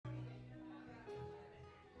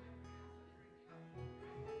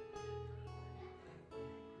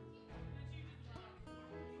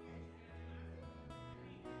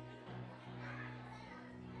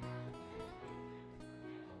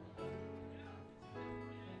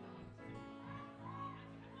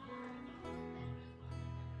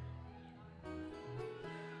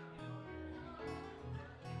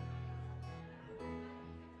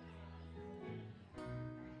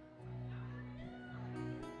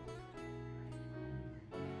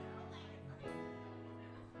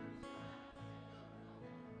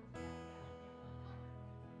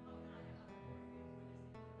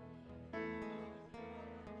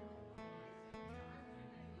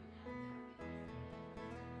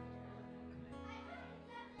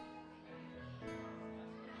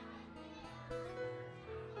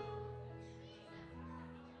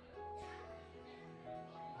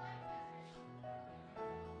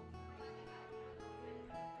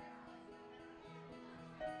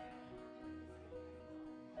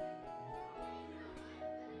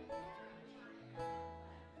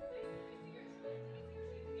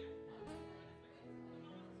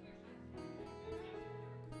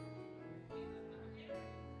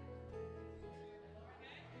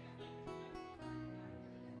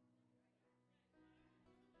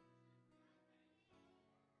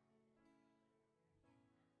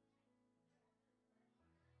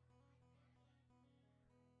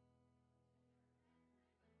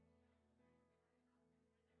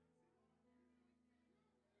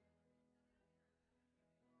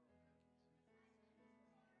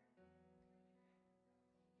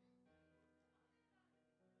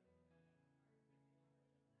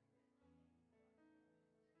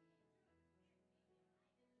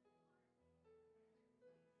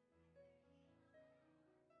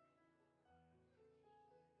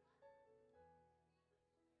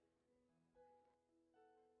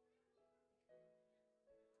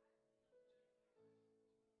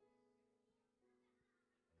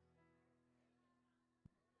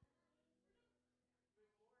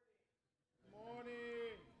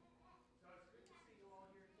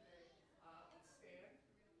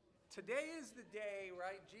Today is the day,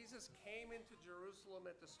 right? Jesus came into Jerusalem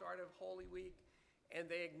at the start of Holy Week, and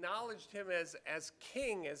they acknowledged him as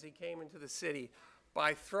king as he came into the city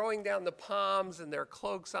by throwing down the palms and their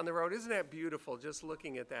cloaks on the road. Isn't that beautiful, just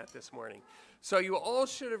looking at that this morning? So you all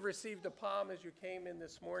should have received a palm as you came in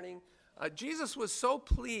this morning. Jesus was so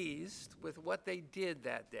pleased with what they did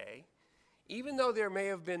that day, even though there may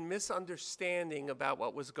have been misunderstanding about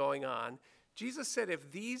what was going on. Jesus said, if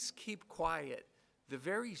these keep quiet, the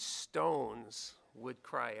very stones would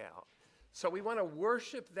cry out. So we want to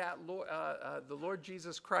worship that the Lord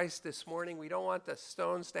Jesus Christ this morning. We don't want the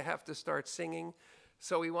stones to have to start singing.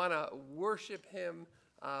 So we want to worship him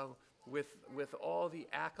with all the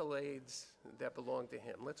accolades that belong to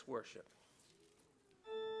him. Let's worship.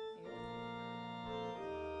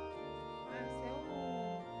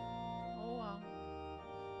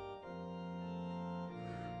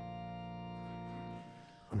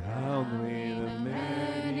 Crowned with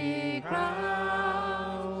many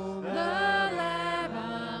crowns, the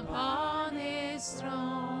Lamb upon his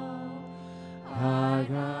throne. Our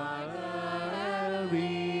God, the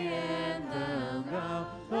heavy anthem now,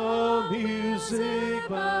 oh music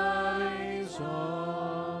by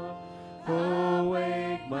song.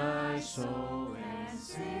 Awake my soul and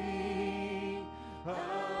sing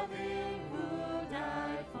of him who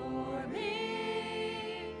died for me.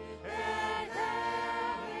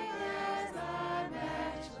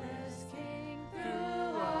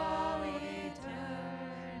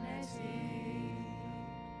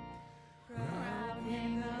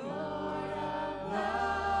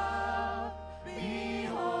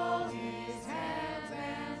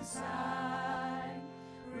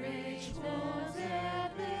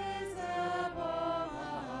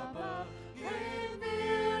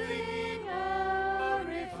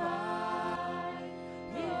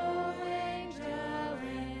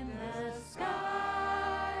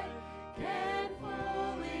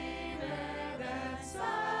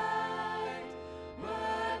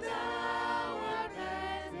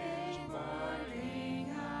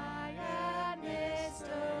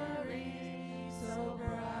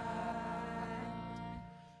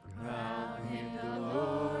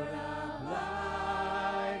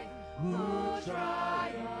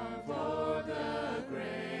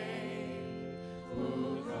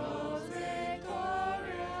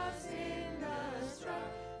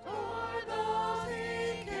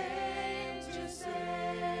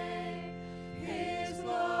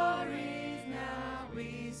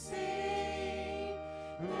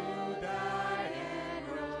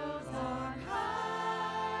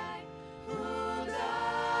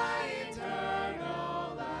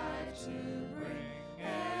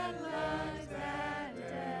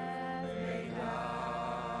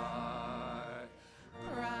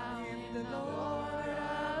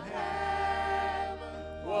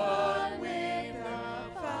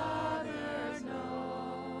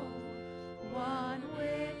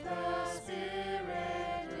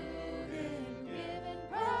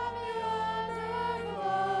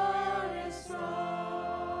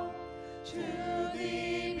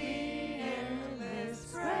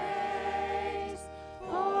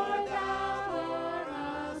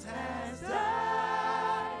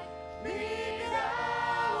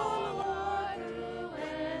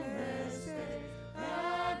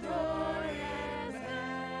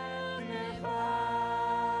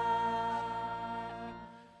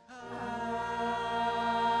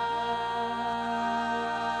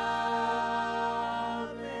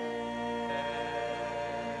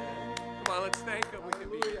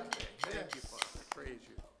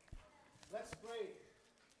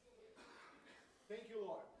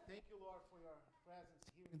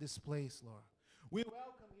 This place, Lord. We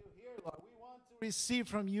welcome you here, Lord. We want to receive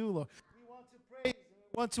from you, Lord. We want to praise and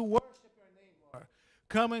we want to worship your name, Lord.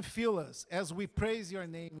 Come and fill us as we praise your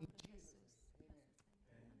name in Jesus.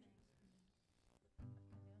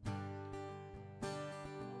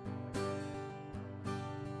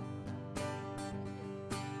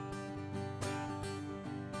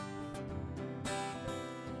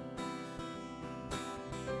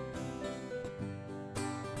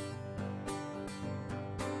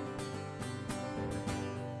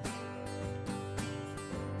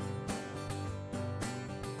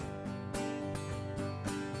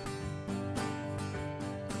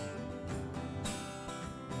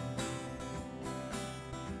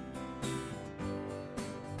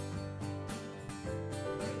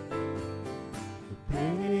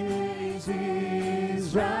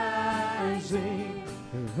 Is rising,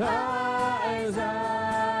 eyes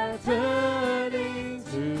are turning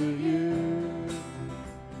to you.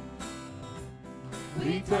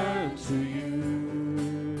 We turn to you.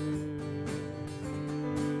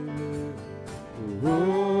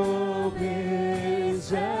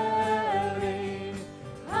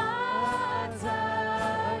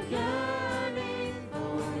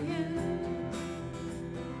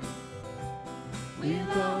 we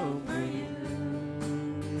long for you.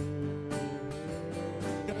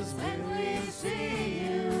 'Cause when we see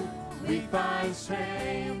you, we find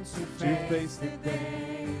strength to face the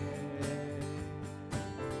day.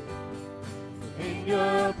 In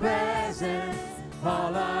your presence,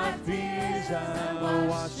 all our fears are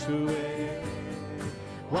washed away.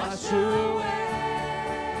 Wash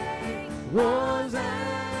away, Hosanna,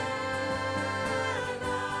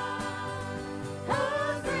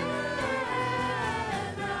 Hosanna.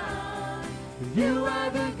 You are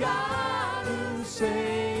the God who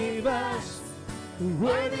saved us,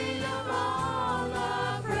 worthy of all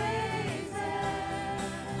our praises.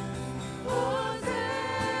 Hosanna,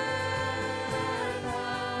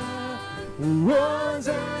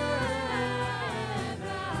 Hosanna.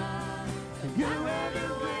 You have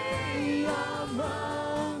your way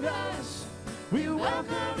among us. We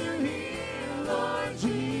welcome you here, Lord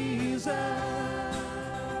Jesus.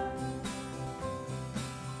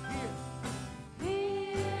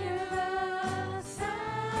 Hear the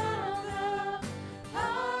sound of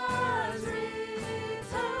hearts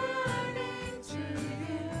returning to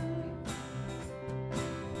you.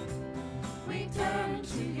 We turn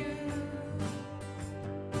to you.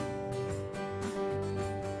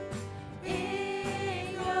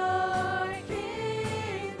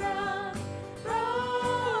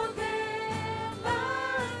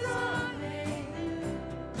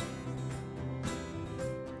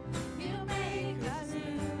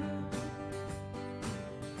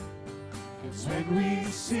 When we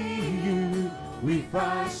see you, we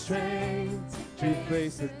find strength to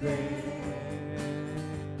face the day.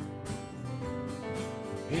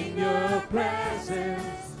 In your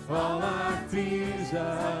presence, all our fears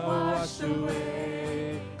are washed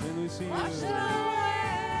away. When we see you, washed away.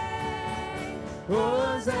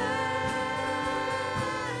 Hosanna,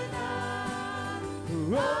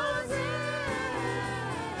 Hosanna.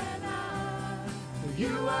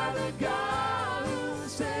 You are the God who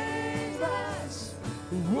saves us,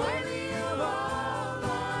 worthy of all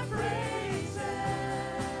our praises.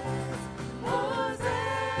 Hosanna,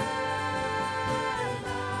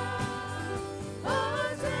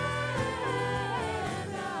 Hosanna.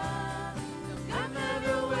 Come have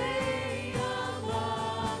your way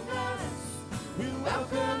among us. We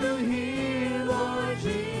welcome you here, Lord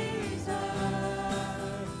Jesus.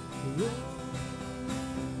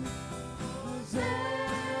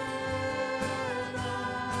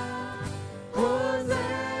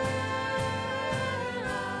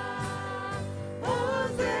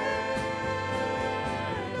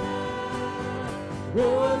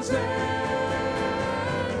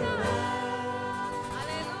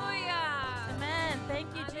 Hallelujah. Amen. Thank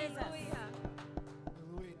you, Jesus. Hallelujah.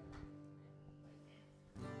 Hallelujah.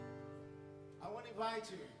 I want to invite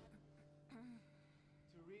you to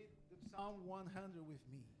read the Psalm 100 with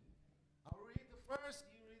me. I'll read the first,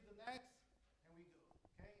 you read the next, and we go,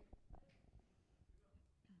 okay?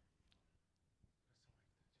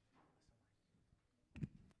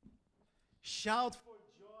 Shout for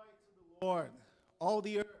joy to the Lord, all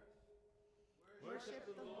the earth. worship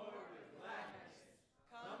the Lord with gladness.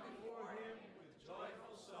 Come before him with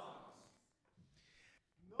joyful songs.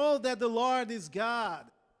 Know that the Lord is God.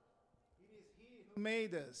 It is he who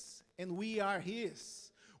made us, and we are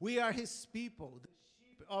his. We are his people, the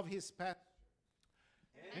sheep of his pasture.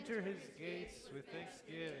 Enter his gates with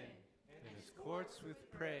thanksgiving, and his courts with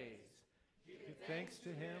praise. Give thanks to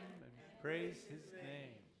him and praise his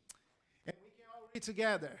name. And we can all read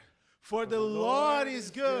together. For the Lord is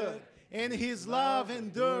good, and his love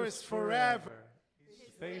endures forever. His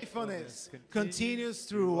Faithfulness continues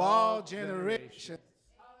through all generations.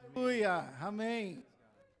 Hallelujah. Amen.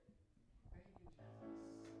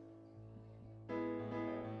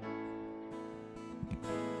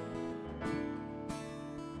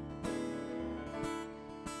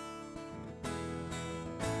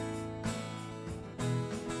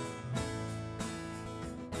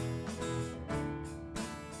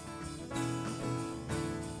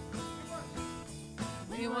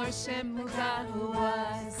 We worship the God who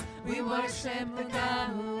was. We worship the God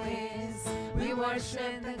who is. We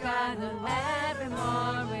worship the God who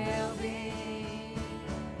evermore will be.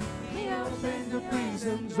 He opened the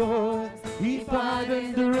prison doors. He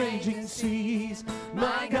pardoned the raging seas.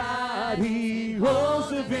 My God, he holds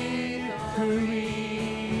the victory.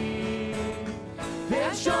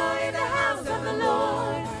 There's joy in the house of the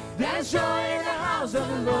Lord. There's joy in the house of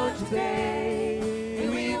the Lord today.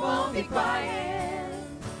 And we won't be quiet.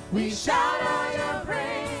 We shout out your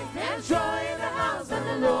praise. There's joy in the house of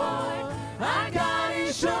the Lord. Our God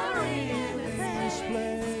is surely in this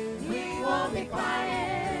place. We won't be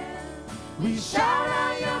quiet. We shout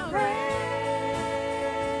out your praise.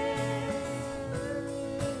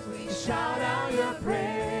 your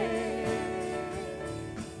praise.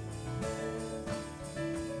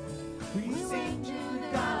 We sing to the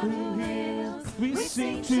God who heals. We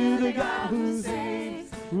sing to the God who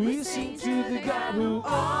saves. We sing to the God who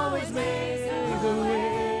always makes the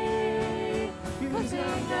way. Because he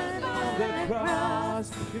died on the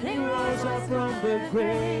cross and he rose up from the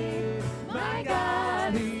grave. My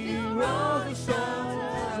God, he rolled the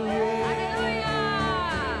stones away.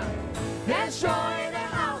 Hallelujah! There's joy in the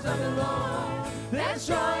house of the Lord. There's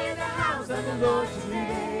joy in the house of the Lord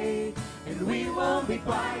today. And we won't be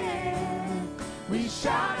quiet. We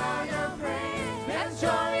shout out your praise. There's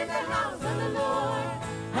joy in the house of the Lord.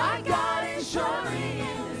 Our God is surely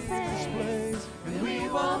in this place. And we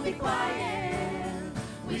won't be quiet.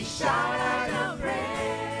 We shout out your praise.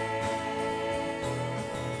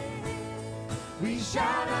 We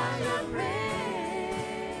shout out your praise.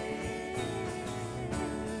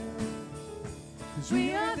 'Cause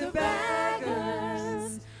we are the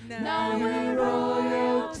beggars. Now we're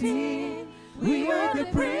royalty. We are the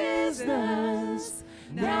prisoners.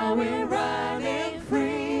 Now we're running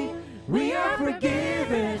free. We are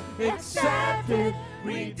forgiven, accepted,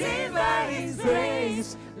 redeemed by his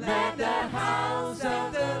grace. Let the house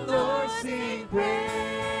of the Lord sing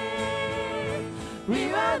praise.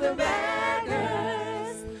 We are the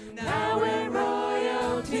beggars, now we're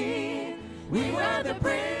royalty. We were the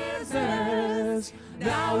prisoners,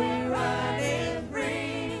 now we're running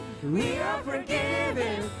free. We are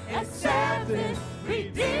forgiven, accepted,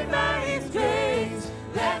 redeemed by his grace.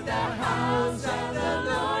 Let the house of the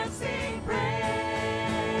Lord sing praise.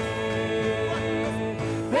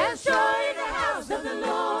 There's joy in the house of the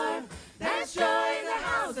Lord. There's joy in the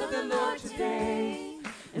house of the Lord today.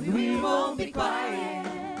 And we won't be quiet.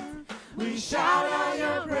 We shout out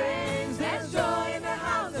your praise. There's joy in the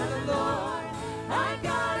house of the Lord. Our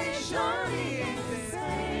God is surely in this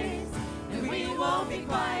place. And we won't be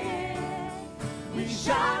quiet. We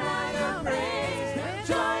shout out your praise. There's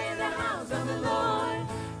joy in the house of the Lord.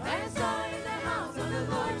 There's joy in the house of the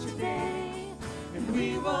Lord today. And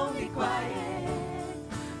we won't be quiet.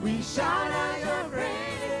 We shout out your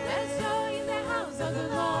praise. There's joy in the house of the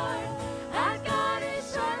Lord. Our God is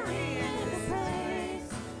surely in this place.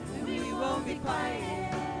 And we won't be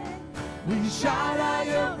quiet. We shout out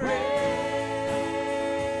your praise.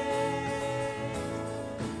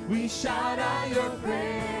 We shout out your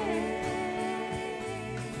praise.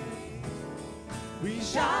 We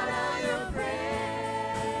shout out your praise.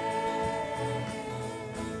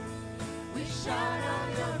 We shout out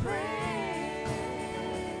your praise.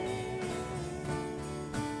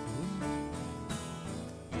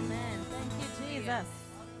 Amen. Thank you, Jesus.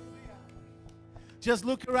 Just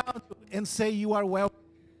look around and say you are welcome.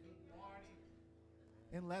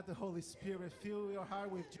 And let the Holy Spirit fill your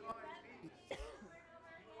heart with joy. If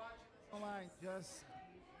you're watching us online, just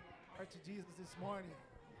heart to Jesus this morning.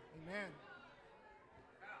 Amen.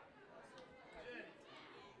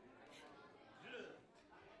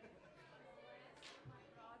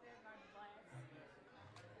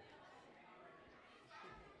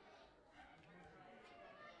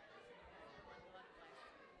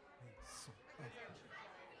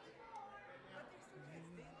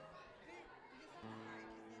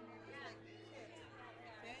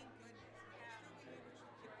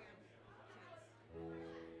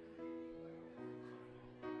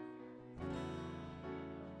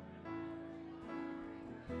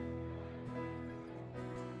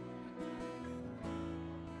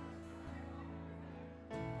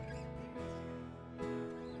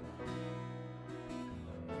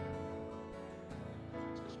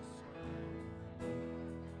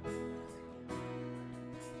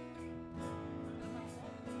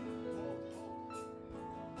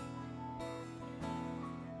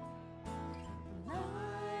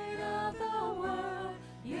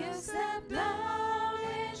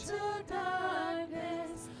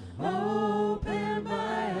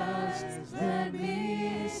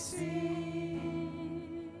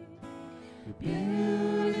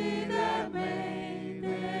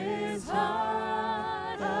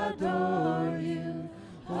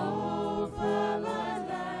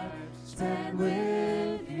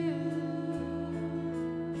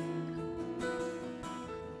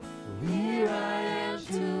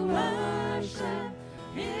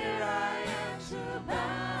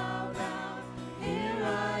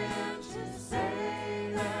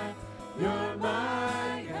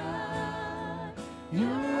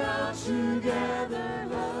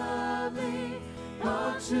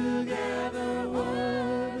 Altogether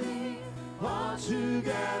worthy,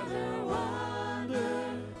 altogether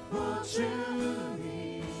wonderful to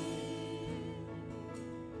me.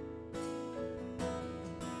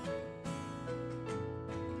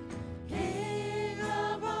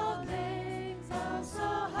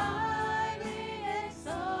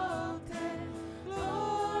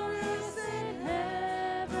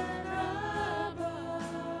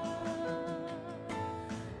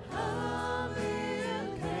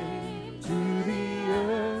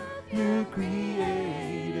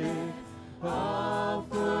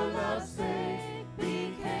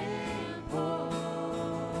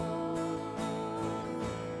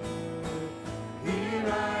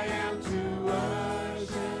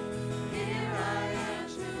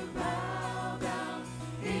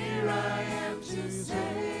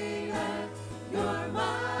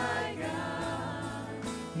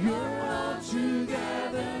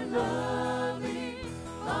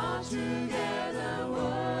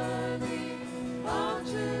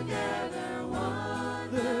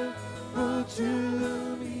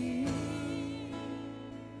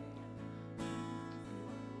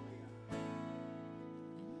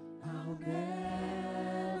 I'll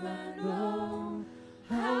never know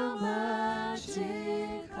how much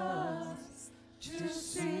it costs to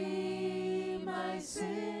see my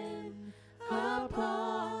sin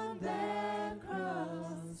upon that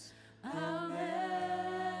cross. I'll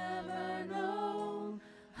never know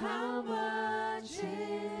how much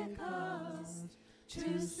it costs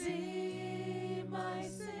to see my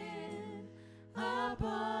sin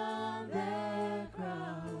upon that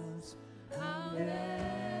cross. I'll never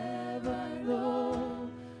know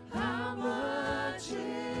how much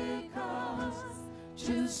it costs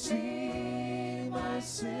to see my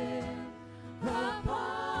sin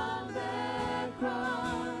upon that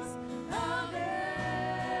cross. I'll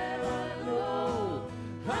never know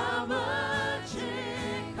how much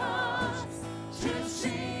it costs to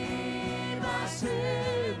see my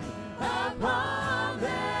sin upon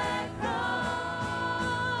that cross.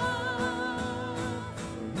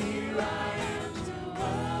 Here I am to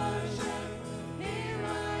worship, here I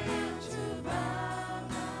am to bow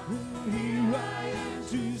down, here I am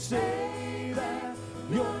to say that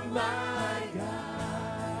you're my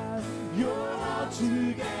God. You're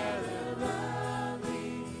altogether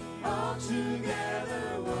lovely,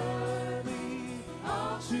 altogether worthy,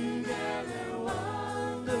 altogether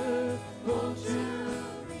wonderful to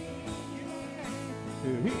me.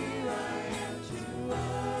 Here I am to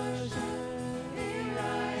worship, here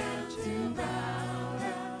I am to bow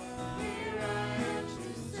down, here I am to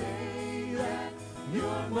say that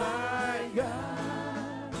you're my God.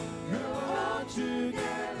 You're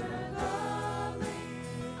altogether lovely,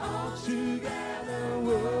 altogether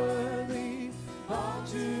worthy,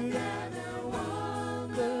 altogether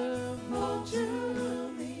wonderful to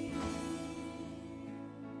me.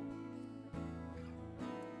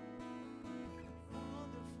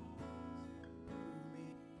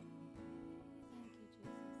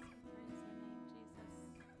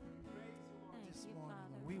 This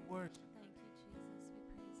morning, we worship.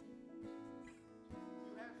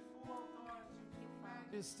 You have full authority, full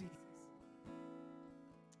majesty.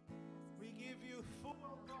 We give you full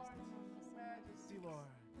authority, full majesty,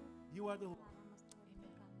 Lord. You are the Lord.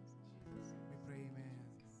 We pray, amen.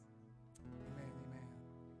 Amen, amen.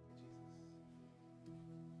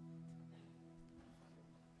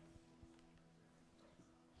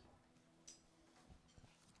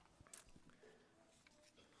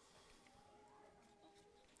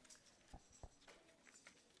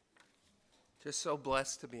 Just so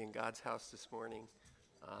blessed to be in God's house this morning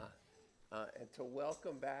and to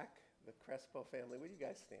welcome back the Crespo family. Would you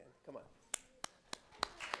guys stand? Come on.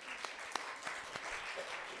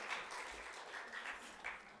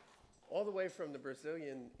 All the way from the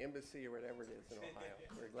Brazilian embassy or whatever it is in Ohio.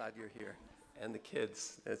 We're glad you're here. And the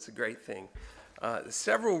kids. It's a great thing.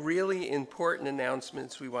 Several really important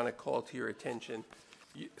announcements we want to call to your attention.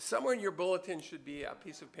 Somewhere in your bulletin should be a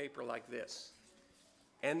piece of paper like this.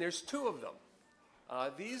 And there's two of them.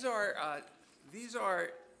 These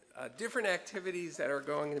are different activities that are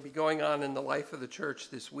going to be going on in the life of the church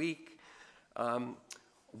this week.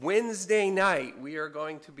 Wednesday night, we are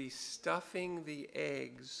going to be stuffing the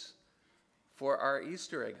eggs for our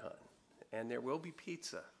Easter egg hunt, and there will be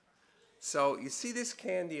pizza. So you see this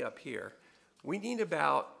candy up here. We need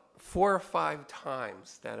about 4 or 5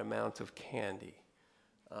 times that amount of candy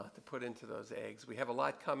to put into those eggs. We have a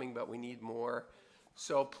lot coming, but we need more.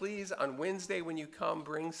 So please, on Wednesday when you come,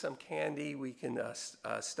 bring some candy. We can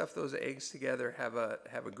stuff those eggs together, have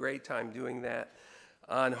a great time doing that.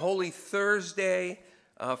 On Holy Thursday,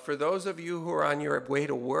 for those of you who are on your way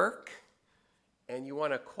to work and you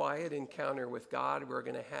want a quiet encounter with God, we're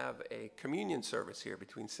going to have a communion service here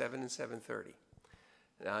between 7 and 7:30.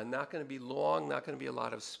 Not going to be long, not going to be a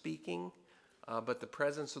lot of speaking, but the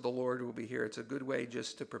presence of the Lord will be here. It's a good way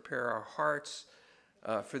just to prepare our hearts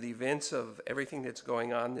for the events of everything that's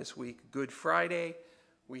going on this week. Good Friday,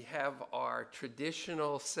 we have our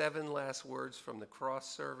traditional 7 last words from the cross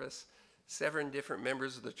service. 7 different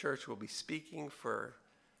members of the church will be speaking for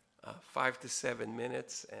 5 to 7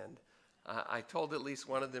 minutes, and I told at least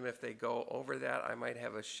one of them if they go over that, I might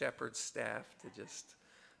have a shepherd's staff to just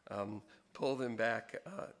pull them back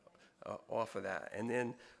off of that. And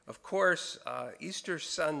then, of course, Easter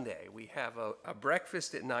Sunday, we have a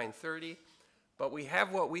breakfast at 9:30. But we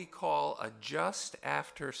have what we call a just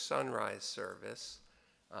after sunrise service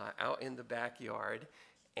out in the backyard.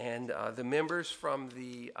 And the members from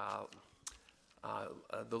the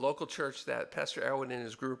local church that Pastor Elwood and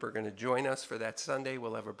his group are going to join us for that Sunday.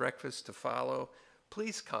 We'll have a breakfast to follow.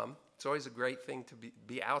 Please come. It's always a great thing to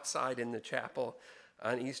be outside in the chapel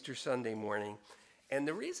on Easter Sunday morning. And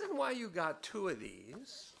the reason why you got 2 of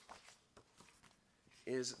these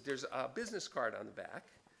is there's a business card on the back.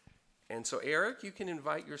 And so, Eric, you can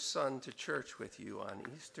invite your son to church with you on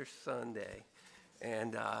Easter Sunday.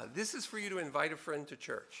 And this is for you to invite a friend to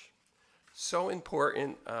church. So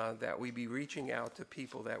important that we be reaching out to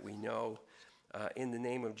people that we know in the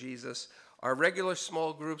name of Jesus. Our regular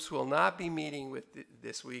small groups will not be meeting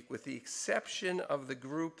this week, with the exception of the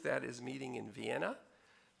group that is meeting in Vienna.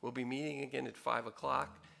 We'll be meeting again at 5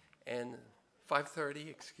 o'clock and 5:30,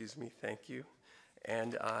 excuse me, thank you.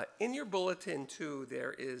 And in your bulletin, too,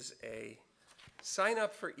 there is a sign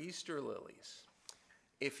up for Easter lilies.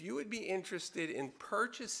 If you would be interested in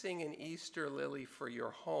purchasing an Easter lily for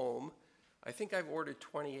your home, I think I've ordered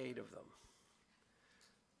 28 of them.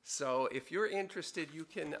 So if you're interested, you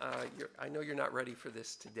can, I know you're not ready for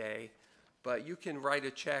this today, but you can write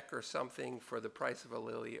a check or something for the price of a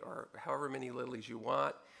lily, or however many lilies you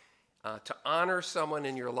want, to honor someone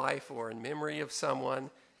in your life or in memory of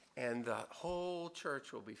someone, and the whole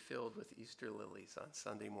church will be filled with Easter lilies on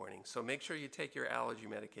Sunday morning. So make sure you take your allergy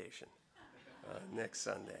medication next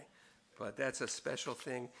Sunday. But that's a special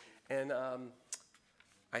thing. And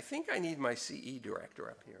I think I need my CE director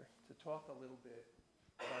up here to talk a little bit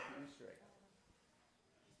about the Easter egg.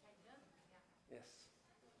 Yes.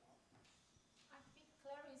 I think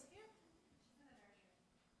Clara is here.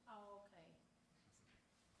 Oh, okay.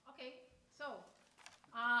 Okay, so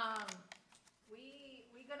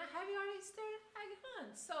we're gonna have your Easter egg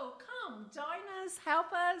hunt. So come, join us,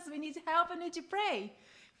 help us. We need help and need to pray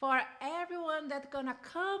for everyone that's gonna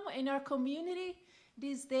come in our community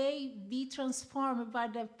this day. Be transformed by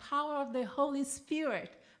the power of the Holy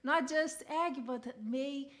Spirit. Not just egg, but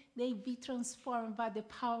may they be transformed by the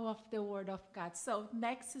power of the Word of God. So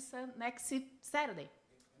next Saturday.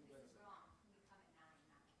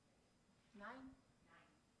 9?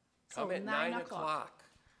 Come at 9 o'clock.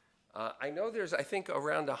 I know there's, I think,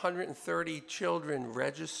 around 130 children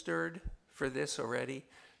registered for this already.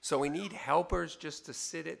 So we need helpers just to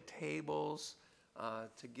sit at tables,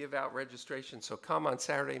 to give out registration. So come on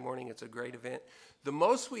Saturday morning. It's a great event. The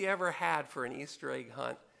most we ever had for an Easter egg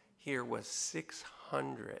hunt here was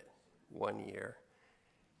 600 one year.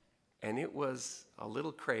 And it was a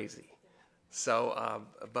little crazy. So,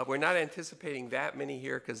 but we're not anticipating that many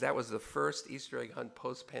here because that was the first Easter egg hunt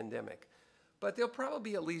post-pandemic. But there'll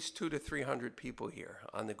probably be at least 200 to 300 people here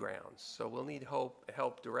on the grounds. So we'll need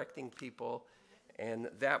help directing people,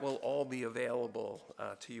 and that will all be available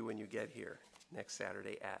to you when you get here next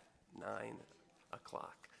Saturday at 9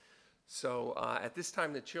 o'clock. So at this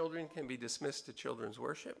time, the children can be dismissed to children's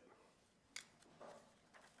worship.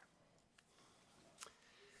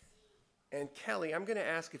 And Kelly, I'm going to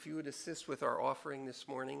ask if you would assist with our offering this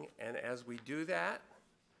morning. And as we do that,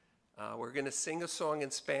 we're going to sing a song in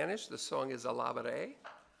Spanish. The song is Alabaré.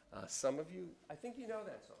 Some of you, I think you know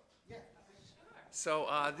that song. Yeah. So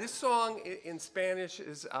this song in Spanish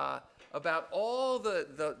is about all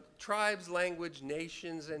the tribes, language,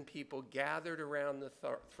 nations, and people gathered around the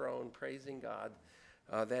throne praising God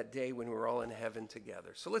that day when we're all in heaven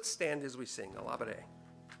together. So let's stand as we sing Alabaré.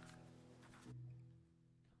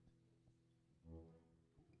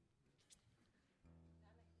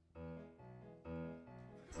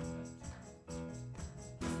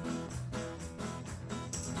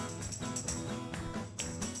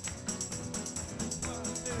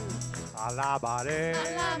 Alabaré,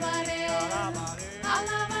 Alabaré,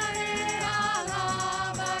 alabaré,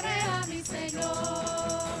 alabaré a mi Señor.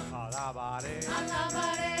 alabaré,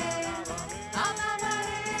 Alabaré,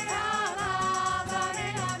 alabaré, alabaré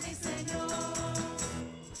a mi Señor.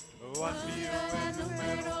 El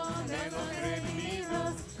número de los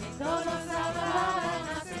redimidos, todos alaban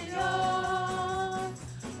al Señor.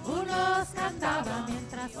 Unos cantaban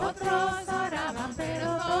mientras otros oraban, pero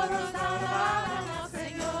todos alaban al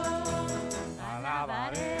Señor.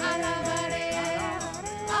 alabaré, Alabaré,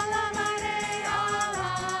 alabaré, alabaré.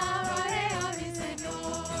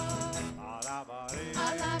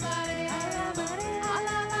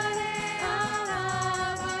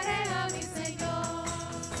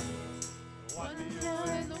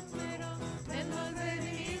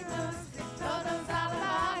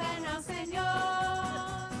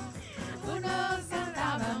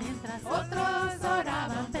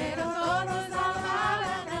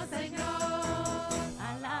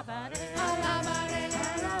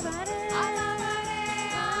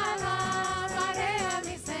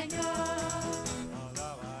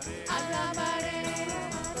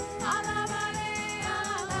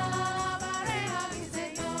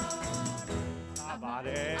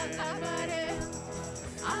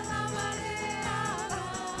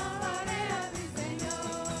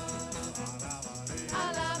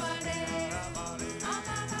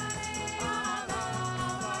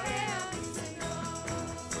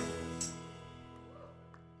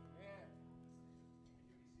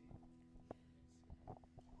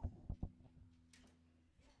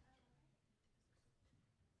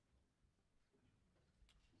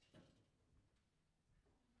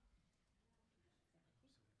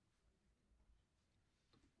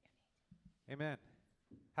 Amen.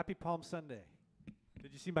 Happy Palm Sunday.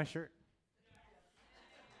 Did you see my shirt?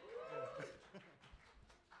 All right,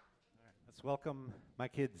 let's welcome my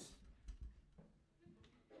kids.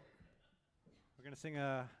 We're going to sing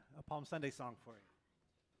a Palm Sunday song for you.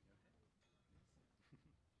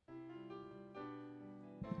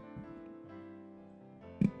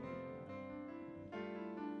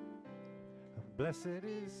 Blessed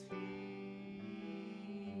is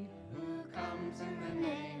he who comes in the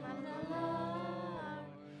name of the Lord.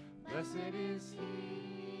 Blessed is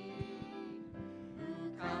he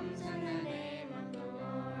who comes in the name of the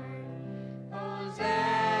Lord.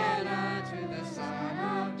 Hosanna to the Son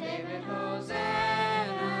of David.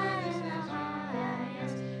 Hosanna in the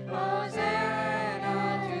highest. Hosanna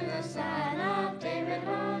to the Son of David.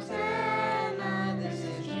 Hosanna, this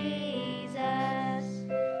is Jesus.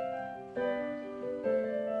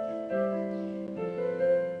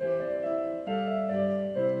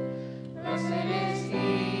 Blessed is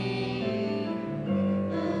he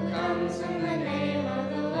who comes in the name of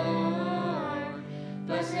the Lord.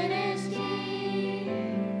 Blessed is he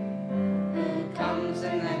who comes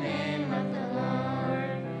in the name of the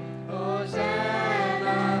Lord.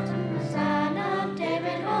 Hosanna to the Son of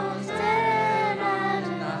David. Hosanna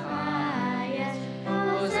to the highest.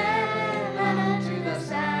 Hosanna to the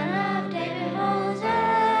Son of David.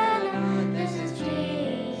 Hosanna, this is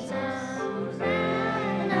Jesus.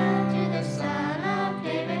 Hosanna to the Son of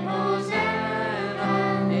David.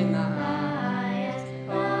 Hosanna in the highest.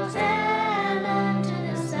 Hosanna to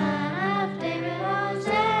the Son of David.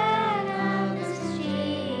 Hosanna, this is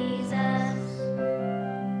Jesus.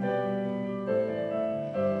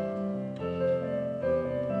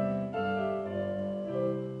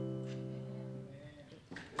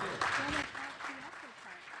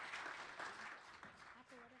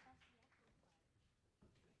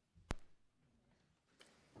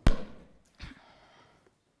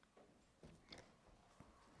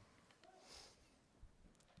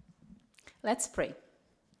 Let's pray.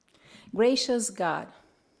 Gracious God,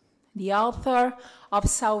 the author of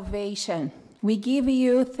salvation, we give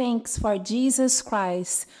you thanks for Jesus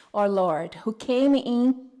Christ, our Lord, who came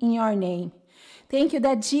in your name. Thank you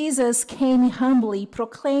that Jesus came humbly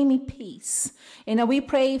proclaiming peace. And we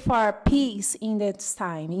pray for peace in this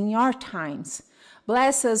time, in your times.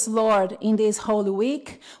 Bless us, Lord, in this Holy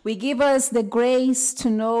Week. We give us the grace to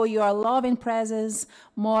know your loving presence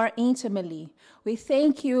more intimately. We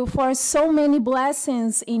thank you for so many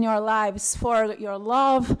blessings in your lives, for your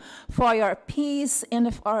love, for your peace,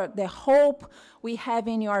 and for the hope we have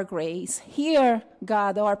in your grace. Hear,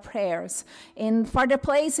 God, our prayers, and for the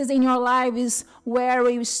places in your lives where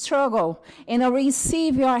we struggle, and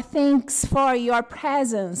receive your thanks for your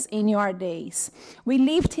presence in your days. We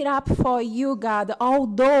lift it up for you, God, all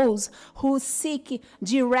those who seek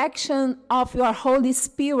direction of your Holy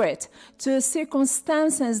Spirit to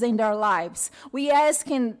circumstances in their lives. We ask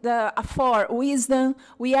for wisdom.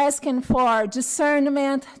 We ask for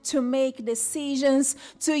discernment to make decisions,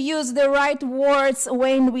 to use the right words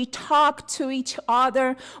when we talk to each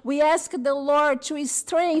other. We ask the Lord to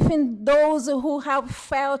strengthen those who have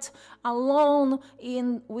felt alone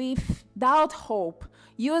without hope.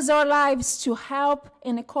 Use our lives to help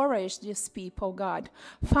and encourage these people, God.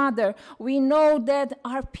 Father, we know that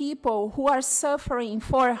our people who are suffering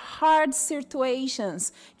for hard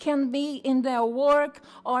situations can be in their work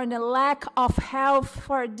or in the lack of health,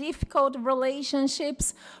 for difficult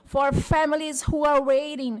relationships, for families who are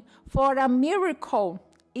waiting for a miracle,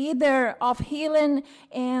 either of healing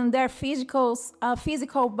in their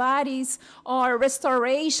physical bodies or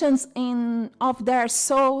restorations of their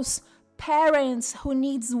souls. Parents who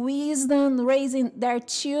needs wisdom raising their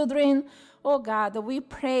children. Oh God, we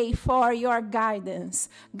pray for your guidance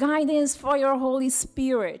for your Holy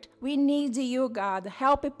Spirit. We need you, God.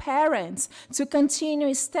 Help parents to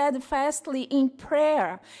continue steadfastly in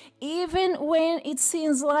prayer, even when it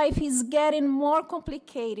seems life is getting more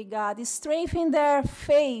complicated, God. Strengthen their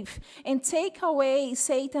faith and take away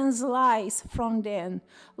Satan's lies from them.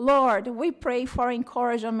 Lord, we pray for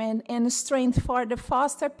encouragement and strength for the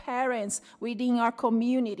foster parents within our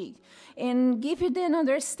community, and give them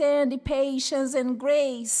understanding, patience, and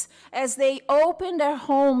grace as they open their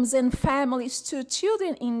homes and families to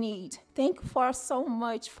children in need. Thank you for so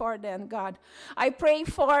much for them, God. I pray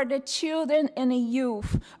for the children and the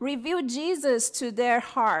youth. Reveal Jesus to their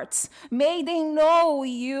hearts. May they know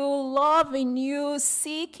you, loving you,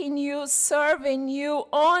 seeking you, serving you,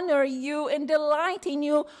 honor you, and delight in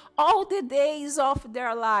you all the days of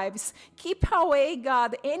their lives. Keep away,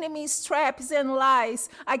 God, enemies' traps and lies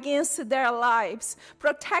against their lives.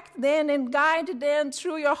 Protect them and guide them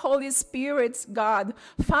through your Holy Spirit, God.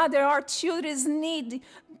 Father, our children need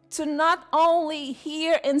to not only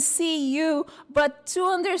hear and see you, but to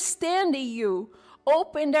understand you.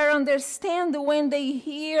 Open their understanding when they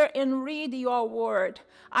hear and read your word.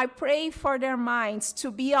 I pray for their minds to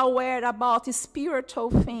be aware about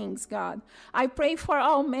spiritual things, God. I pray for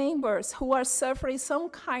all members who are suffering some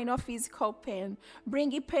kind of physical pain.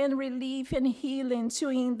 Bring pain relief and healing to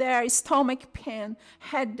in their stomach pain,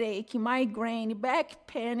 headache, migraine, back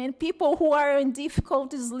pain, and people who are in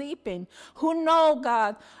difficulty sleeping, who know,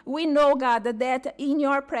 God, we know, God, that in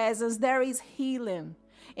your presence there is healing.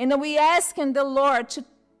 And we ask in the Lord to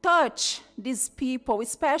touch these people,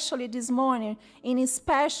 especially this morning, in a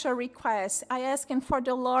special request. I ask him for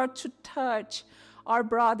the Lord to touch our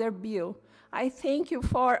brother Bill. I thank you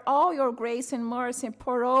for all your grace and mercy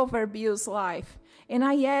pour over Bill's life. And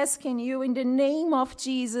I ask in you, in the name of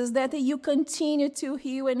Jesus, that you continue to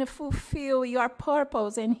heal and fulfill your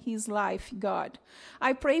purpose in his life, God.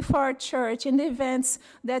 I pray for our church and the events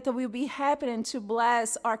that will be happening to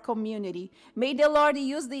bless our community. May the Lord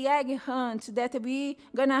use the egg hunt that we're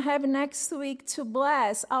going to have next week to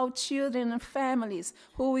bless our children and families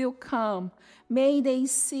who will come. May they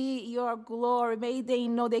see your glory. May they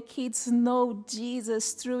know, the kids know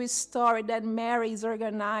Jesus through a story that Mary is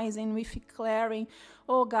organizing with Clary.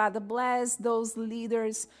 Oh, God, bless those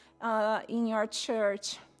leaders in your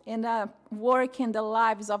church and work in the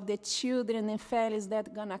lives of the children and families that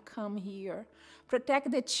are going to come here. Protect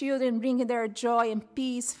the children, bring their joy and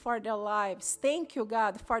peace for their lives. Thank you,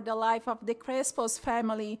 God, for the life of the Crespo's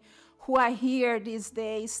family who are here these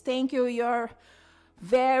days. Thank you,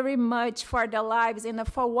 very much for their lives and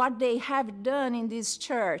for what they have done in this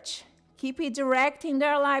church. Keep directing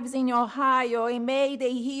their lives in Ohio, and may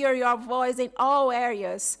they hear your voice in all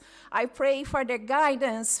areas. I pray for the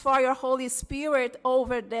guidance, for your Holy Spirit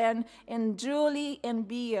over them, and Julie and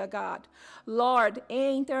Bia, God. Lord,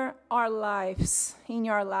 enter our lives, in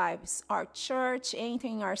your lives, our church, enter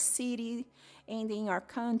in our city, and in our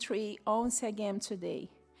country once again today.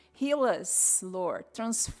 Heal us, Lord.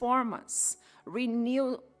 Transform us.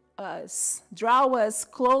 Renew us, draw us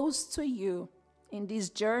close to you in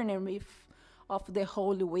this journey of the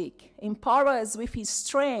Holy Week. Empower us with his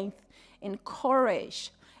strength and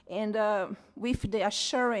courage and with the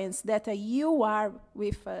assurance that you are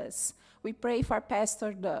with us. We pray for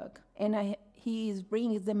Pastor Doug, and he is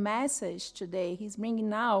bringing the message today. He's bringing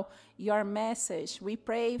now your message. We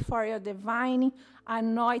pray for your divine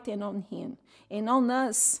anointing on him and on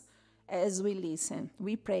us as we listen.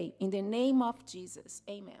 We pray in the name of Jesus.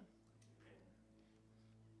 Amen.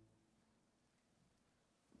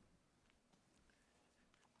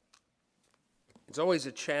 It's always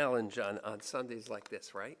a challenge on Sundays like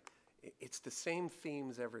this, right? It's the same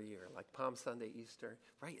themes every year, like Palm Sunday, Easter,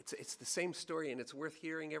 right? It's the same story, and it's worth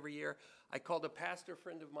hearing every year. I called a pastor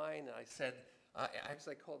friend of mine, and I said, I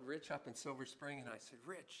called Rich up in Silver Spring, and I said,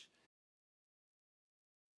 Rich,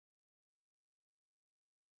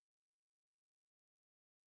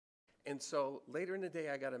 and so later in the day,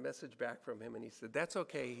 I got a message back from him, and he said, that's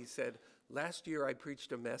okay. He said, last year I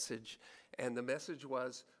preached a message, and the message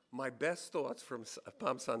was my best thoughts from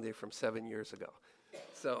Palm Sunday from 7 years ago.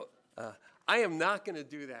 So I am not going to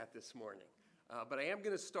do that this morning, but I am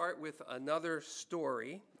going to start with another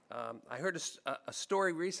story. I heard a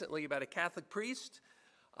story recently about a Catholic priest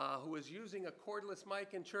who was using a cordless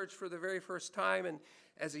mic in church for the very first time, and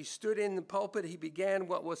as he stood in the pulpit, he began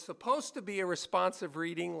what was supposed to be a responsive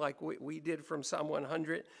reading like we did from Psalm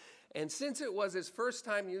 100. And since it was his first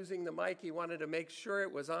time using the mic, he wanted to make sure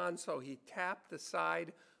it was on, so he tapped the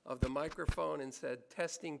side of the microphone and said,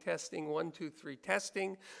 testing, testing, 1, 2, 3,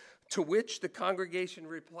 testing, to which the congregation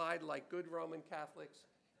replied like good Roman Catholics,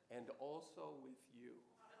 and also with you.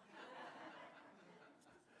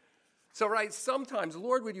 So, right, sometimes,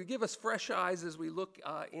 Lord, would you give us fresh eyes as we look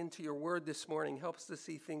into your word this morning? Help us to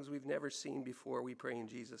see things we've never seen before. We pray in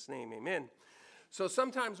Jesus' name, amen. So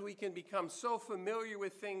sometimes we can become so familiar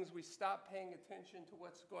with things, we stop paying attention to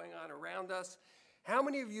what's going on around us. How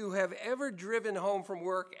many of you have ever driven home from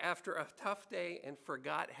work after a tough day and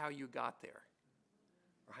forgot how you got there?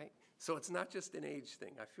 Right? So it's not just an age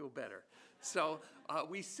thing. I feel better. So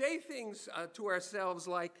we say things to ourselves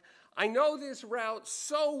like, I know this route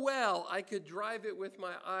so well, I could drive it with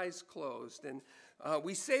my eyes closed. And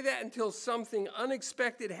we say that until something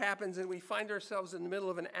unexpected happens and we find ourselves in the middle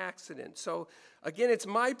of an accident. So again, it's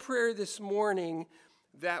my prayer this morning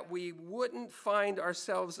that we wouldn't find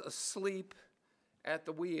ourselves asleep at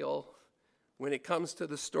the wheel when it comes to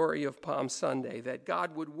the story of Palm Sunday, that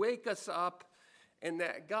God would wake us up and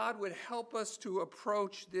that God would help us to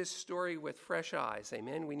approach this story with fresh eyes.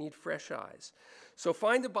 Amen? We need fresh eyes. So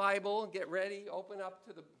find the Bible, get ready, open up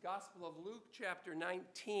to the Gospel of Luke chapter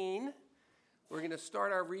 19. We're going to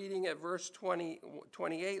start our reading at verse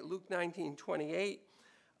 28, Luke 19, 28.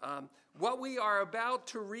 What we are about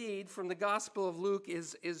to read from the Gospel of Luke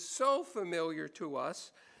is so familiar to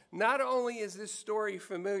us. Not only is this story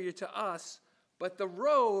familiar to us, but the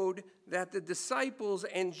road that the disciples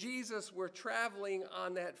and Jesus were traveling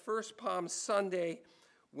on that first Palm Sunday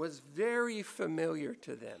was very familiar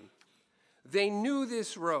to them. They knew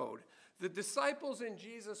this road. The disciples and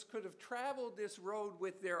Jesus could have traveled this road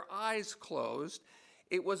with their eyes closed.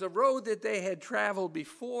 It was a road that they had traveled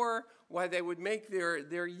before while they would make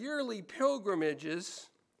their yearly pilgrimages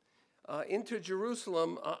into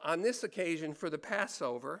Jerusalem on this occasion for the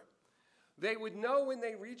Passover. They would know when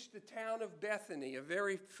they reached the town of Bethany, a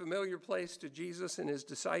very familiar place to Jesus and his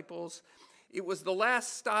disciples. It was the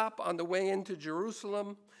last stop on the way into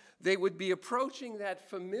Jerusalem. They would be approaching that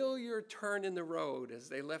familiar turn in the road as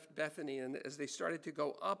they left Bethany and as they started to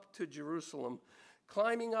go up to Jerusalem,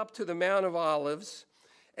 climbing up to the Mount of Olives.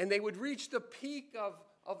 And they would reach the peak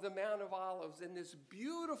of the Mount of Olives in this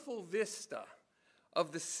beautiful vista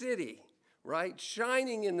of the city, right?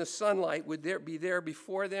 Shining in the sunlight would be there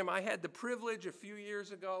before them. I had the privilege a few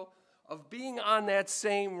years ago of being on that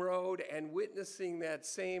same road and witnessing that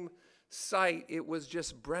same sight. It was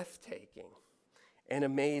just breathtaking and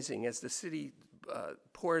amazing as the city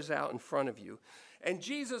pours out in front of you. And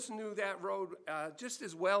Jesus knew that road just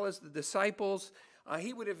as well as the disciples.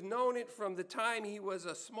 He would have known it from the time he was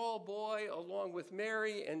a small boy, along with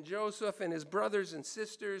Mary and Joseph and his brothers and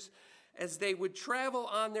sisters, as they would travel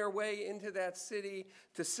on their way into that city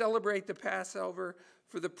to celebrate the Passover.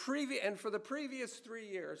 For the previous 3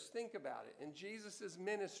 years, think about it, in Jesus'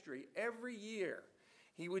 ministry, every year,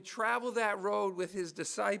 he would travel that road with his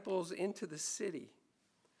disciples into the city.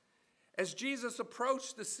 As Jesus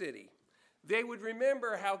approached the city, they would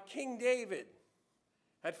remember how King David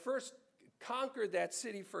had first conquered that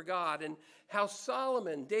city for God, and how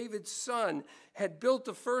Solomon, David's son, had built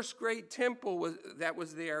the first great temple that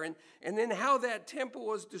was there, and then how that temple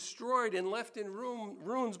was destroyed and left in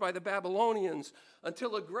ruins by the Babylonians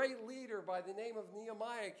until a great leader by the name of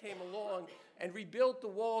Nehemiah came along and rebuilt the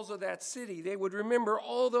walls of that city. They would remember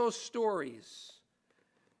all those stories.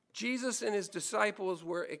 Jesus and his disciples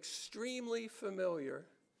were extremely familiar.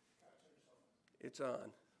 It's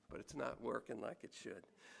on, but it's not working like it should.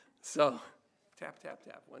 So, tap, tap,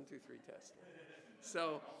 tap. 1, 2, 3, test.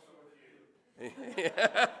 So,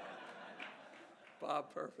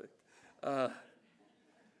 Bob, perfect.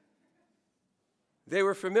 They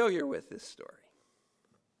were familiar with this story.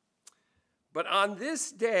 But on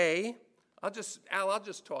this day, I'll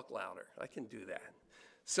just talk louder. I can do that.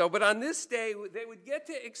 So, but on this day, they would get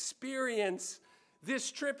to experience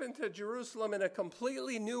this trip into Jerusalem in a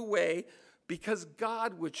completely new way because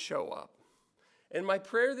God would show up. And my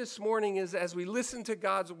prayer this morning is, as we listen to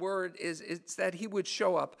God's word, it's that he would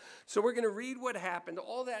show up. So we're going to read what happened,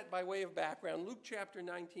 all that by way of background. Luke chapter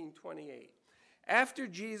 19, 28. After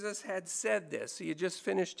Jesus had said this, he had just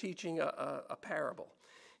finished teaching a parable.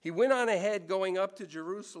 He went on ahead going up to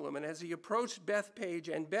Jerusalem, and as he approached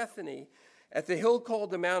Bethpage and Bethany at the hill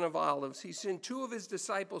called the Mount of Olives, he sent 2 of his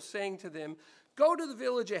disciples, saying to them, "Go to the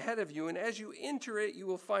village ahead of you, and as you enter it, you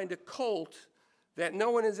will find a colt that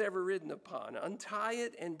no one has ever ridden upon. Untie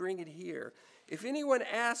it and bring it here. If anyone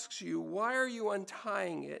asks you, 'Why are you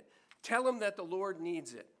untying it?' tell him that the Lord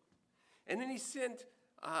needs it." And then he sent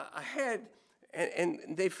ahead,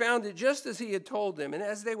 and they found it just as he had told them. And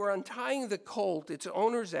as they were untying the colt, its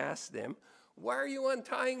owners asked them, "Why are you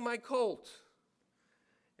untying my colt?"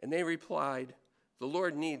 And they replied, "The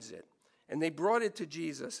Lord needs it." And they brought it to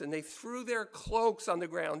Jesus, and they threw their cloaks on the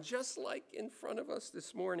ground, just like in front of us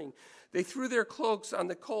this morning. They threw their cloaks on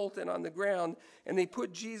the colt and on the ground, and they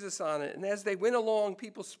put Jesus on it. And as they went along,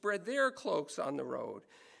 people spread their cloaks on the road.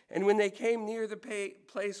 And when they came near the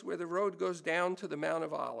place where the road goes down to the Mount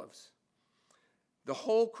of Olives, the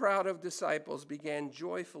whole crowd of disciples began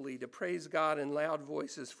joyfully to praise God in loud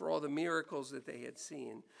voices for all the miracles that they had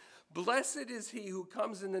seen. "Blessed is he who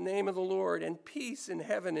comes in the name of the Lord, and peace in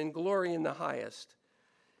heaven and glory in the highest."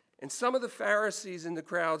 And some of the Pharisees in the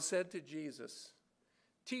crowd said to Jesus,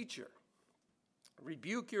 "Teacher,"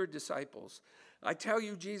 Rebuke your disciples. I tell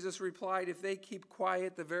you, Jesus replied, if they keep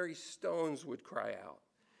quiet, the very stones would cry out.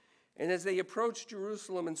 And as they approached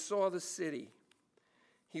Jerusalem and saw the city,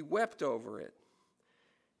 he wept over it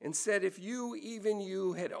and said, if you, even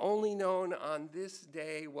you, had only known on this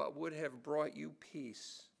day what would have brought you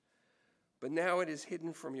peace, but now it is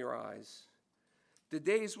hidden from your eyes. The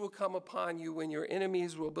days will come upon you when your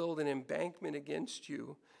enemies will build an embankment against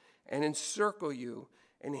you and encircle you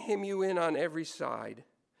and hem you in on every side.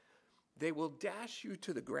 They will dash you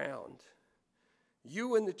to the ground,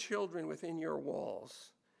 you and the children within your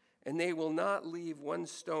walls, and they will not leave one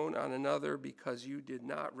stone on another because you did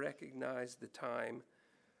not recognize the time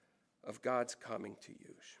of God's coming to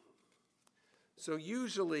you. So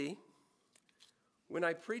usually, when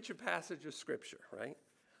I preach a passage of Scripture, right,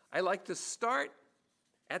 I like to start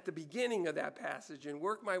at the beginning of that passage and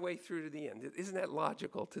work my way through to the end. Isn't that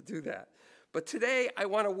logical to do that? But today, I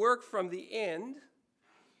want to work from the end,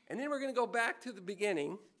 and then we're going to go back to the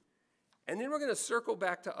beginning, and then we're going to circle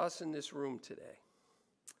back to us in this room today.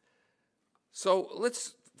 So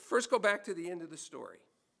let's first go back to the end of the story.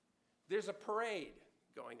 There's a parade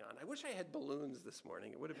going on. I wish I had balloons this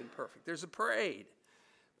morning. It would have been perfect. There's a parade.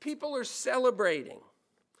 People are celebrating.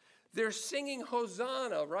 They're singing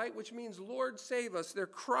Hosanna, right, which means Lord save us. They're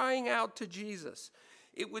crying out to Jesus.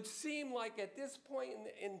 It would seem like at this point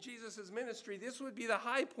in Jesus' ministry, this would be the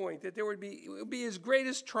high point, that it would be his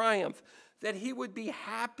greatest triumph, that he would be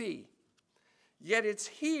happy. Yet it's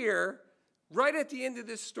here, right at the end of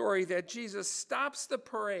this story, that Jesus stops the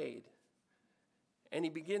parade and he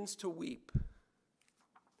begins to weep.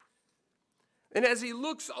 And as he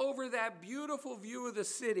looks over that beautiful view of the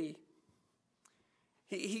city,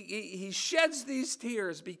 he sheds these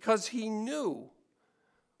tears because he knew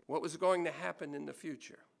what was going to happen in the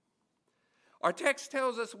future. Our text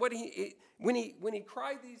tells us when he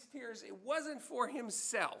cried these tears, it wasn't for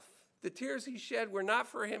himself. The tears he shed were not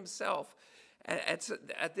for himself.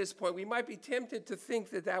 At this point, we might be tempted to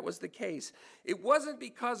think that that was the case. It wasn't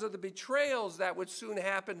because of the betrayals that would soon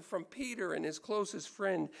happen from Peter and his closest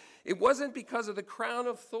friend. It wasn't because of the crown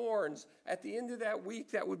of thorns at the end of that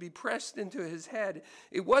week that would be pressed into his head.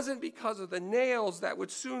 It wasn't because of the nails that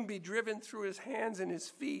would soon be driven through his hands and his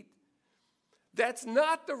feet. That's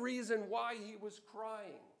not the reason why he was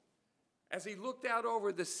crying as he looked out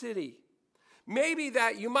over the city. Maybe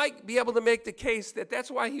that you might be able to make the case that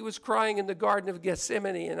that's why he was crying in the Garden of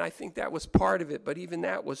Gethsemane, and I think that was part of it, but even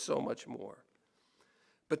that was so much more.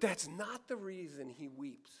 But that's not the reason he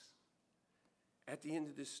weeps at the end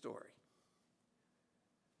of this story.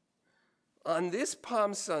 On this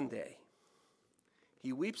Palm Sunday,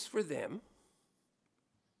 he weeps for them.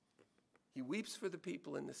 He weeps for the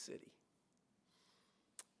people in the city.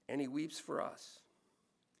 And he weeps for us.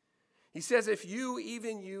 He says, if you,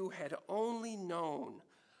 even you, had only known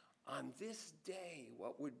on this day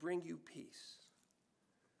what would bring you peace,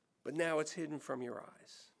 but now it's hidden from your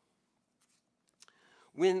eyes.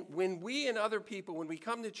 When we and other people, when we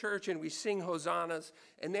come to church and we sing hosannas,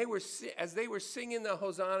 and as they were singing the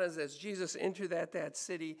hosannas as Jesus entered that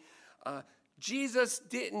city, Jesus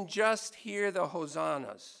didn't just hear the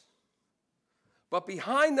hosannas, but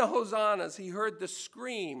behind the hosannas, he heard the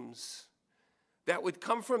screams that would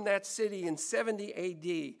come from that city in 70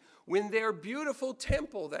 AD when their beautiful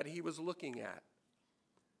temple that he was looking at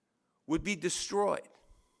would be destroyed,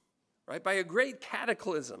 right, by a great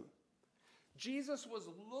cataclysm. Jesus was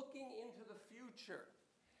looking into the future,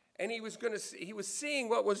 and he was seeing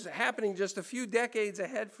what was happening just a few decades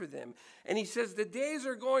ahead for them. And he says, the days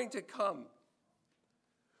are going to come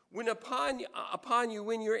when upon you,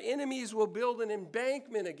 when your enemies will build an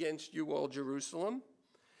embankment against you, O Jerusalem,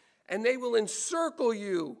 and they will encircle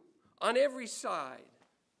you on every side,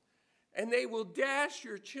 and they will dash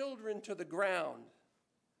your children to the ground,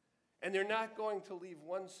 and they're not going to leave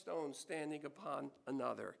one stone standing upon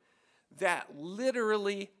another. That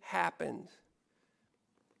literally happened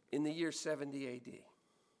in the year 70 AD.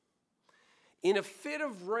 In a fit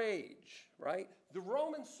of rage, right, the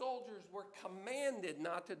Roman soldiers were commanded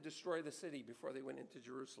not to destroy the city before they went into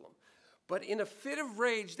Jerusalem. But in a fit of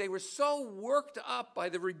rage, they were so worked up by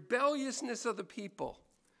the rebelliousness of the people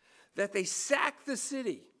that they sacked the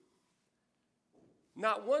city.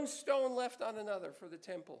 Not one stone left on another for the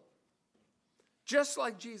temple. Just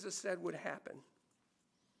like Jesus said would happen.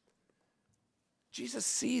 Jesus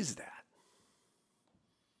sees that.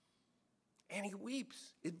 And he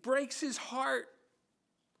weeps. It breaks his heart.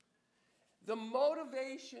 The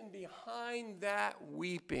motivation behind that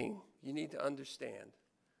weeping, you need to understand,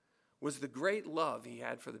 was the great love he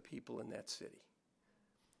had for the people in that city.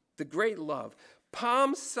 The great love.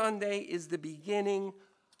 Palm Sunday is the beginning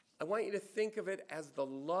I want you to think of it as the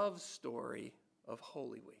love story of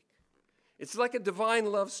Holy Week. It's like a divine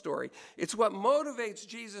love story. It's what motivates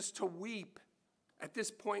Jesus to weep at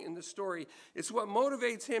this point in the story. It's what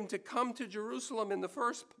motivates him to come to Jerusalem in the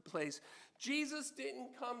first place. Jesus didn't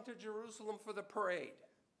come to Jerusalem for the parade.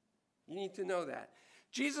 You need to know that.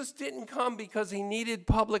 Jesus didn't come because he needed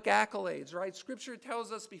public accolades, right? Scripture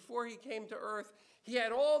tells us before he came to earth, he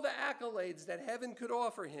had all the accolades that heaven could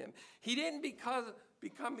offer him. He didn't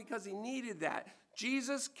become because he needed that.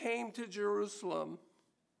 Jesus came to Jerusalem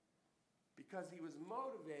because he was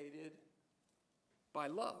motivated by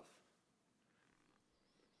love.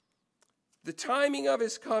 The timing of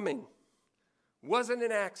his coming wasn't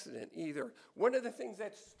an accident either. One of the things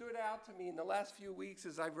that stood out to me in the last few weeks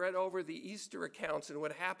as I've read over the Easter accounts and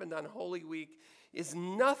what happened on Holy Week is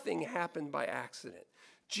nothing happened by accident.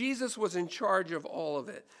 Jesus was in charge of all of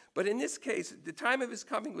it. But in this case, the time of his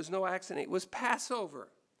coming was no accident. It was Passover.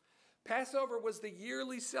 Passover was the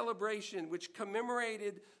yearly celebration which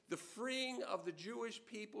commemorated the freeing of the Jewish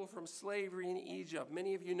people from slavery in Egypt.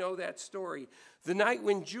 Many of you know that story. The night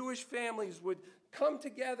when Jewish families would come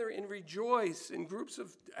together and rejoice in groups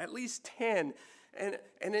of at least 10, and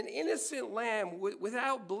an innocent lamb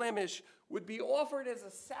without blemish would be offered as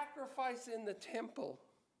a sacrifice in the temple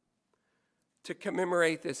to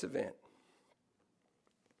commemorate this event.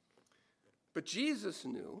 But Jesus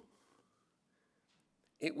knew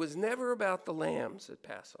it was never about the lambs at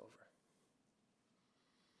Passover.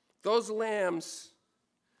 Those lambs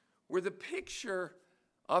were the picture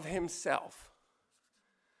of himself.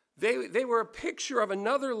 They were a picture of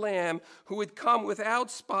another lamb who would come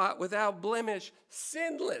without spot, without blemish,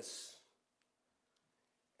 sinless,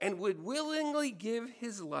 and would willingly give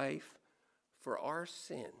his life for our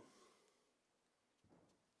sin.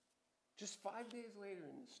 Just 5 days later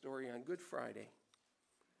in the story on Good Friday,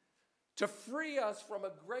 to free us from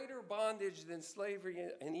a greater bondage than slavery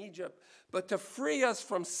in Egypt, but to free us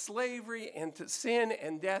from slavery and to sin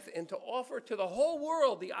and death, and to offer to the whole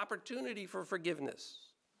world the opportunity for forgiveness.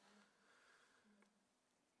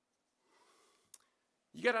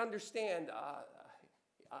 You got to understand,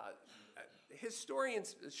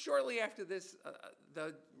 historians, shortly after this,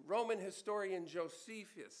 the Roman historian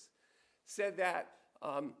Josephus said that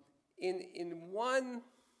in one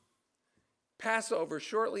Passover,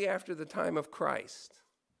 shortly after the time of Christ,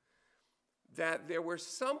 that there were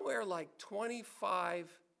somewhere like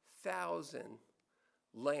 25,000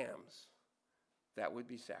 lambs that would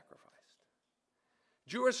be sacrificed.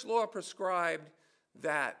 Jewish law prescribed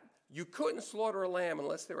that you couldn't slaughter a lamb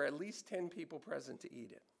unless there were at least 10 people present to eat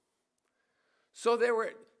it. So there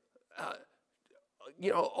were,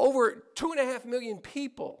 over 2.5 million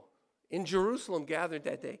people in Jerusalem gathered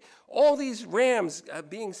that day. All these rams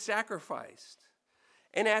being sacrificed.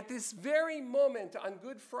 And at this very moment on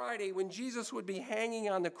Good Friday, when Jesus would be hanging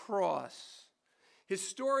on the cross,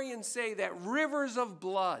 historians say that rivers of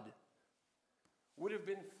blood would have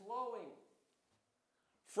been flowing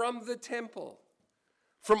from the temple,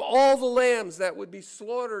 from all the lambs that would be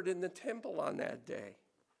slaughtered in the temple on that day.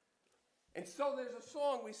 And so there's a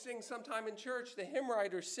song we sing sometime in church, the hymn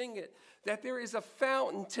writers sing it, that there is a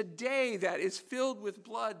fountain today that is filled with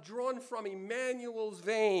blood drawn from Emmanuel's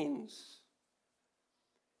veins.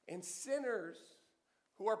 And sinners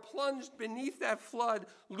who are plunged beneath that flood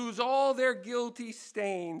lose all their guilty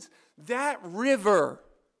stains. That river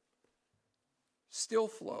still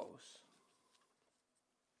flows.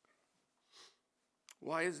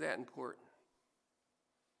 Why is that important?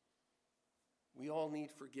 We all need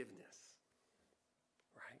forgiveness.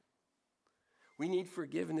 We need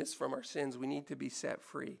forgiveness from our sins. We need to be set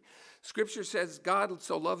free. Scripture says God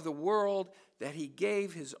so loved the world that he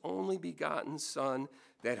gave his only begotten Son,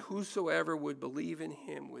 that whosoever would believe in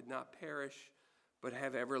him would not perish, but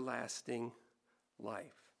have everlasting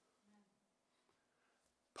life.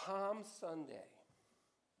 Palm Sunday,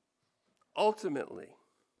 ultimately,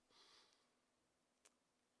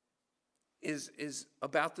 is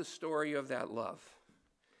about the story of that love.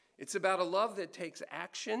 It's about a love that takes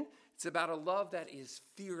action. It's about a love that is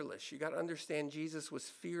fearless. You got to understand, Jesus was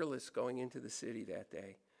fearless going into the city that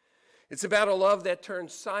day. It's about a love that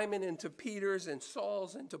turns Simon into Peter's and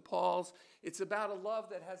Saul's into Paul's. It's about a love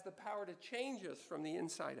that has the power to change us from the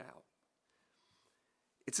inside out.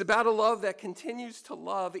 It's about a love that continues to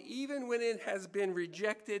love even when it has been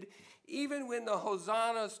rejected, even when the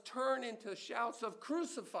hosannas turn into shouts of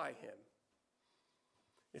crucify him.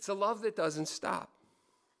 It's a love that doesn't stop.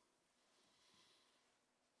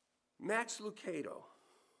 Max Lucado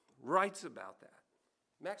writes about that.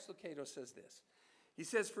 Max Lucado says this. He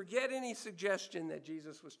says, forget any suggestion that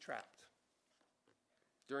Jesus was trapped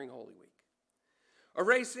during Holy Week.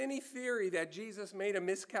 Erase any theory that Jesus made a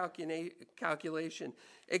miscalculation.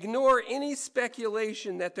 Ignore any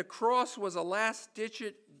speculation that the cross was a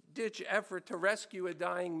last-ditch effort to rescue a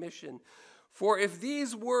dying mission. For if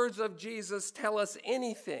these words of Jesus tell us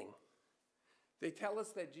anything, they tell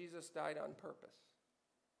us that Jesus died on purpose.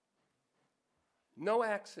 No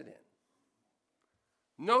accident.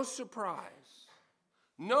 No surprise.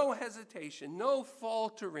 No hesitation. No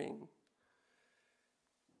faltering.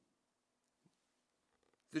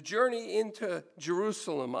 The journey into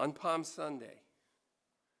Jerusalem on Palm Sunday,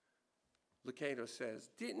 Lucado says,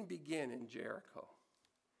 didn't begin in Jericho.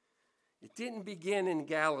 It didn't begin in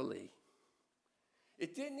Galilee.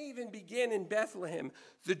 It didn't even begin in Bethlehem.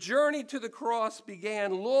 The journey to the cross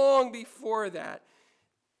began long before that.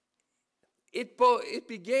 It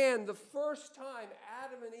began the first time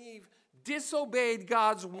Adam and Eve disobeyed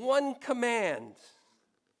God's one command.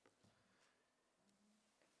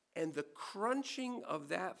 And the crunching of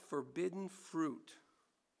that forbidden fruit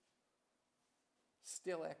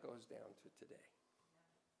still echoes down to today.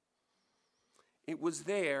 It was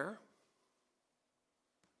there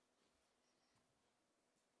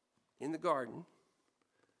in the garden,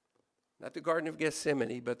 not the Garden of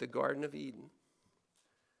Gethsemane, but the Garden of Eden,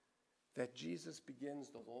 that Jesus begins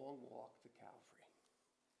the long walk to Calvary.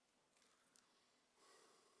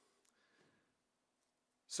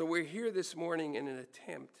 So we're here this morning in an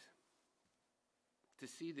attempt to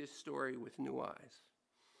see this story with new eyes.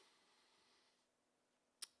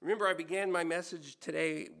 Remember, I began my message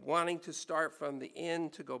today wanting to start from the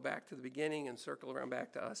end to go back to the beginning and circle around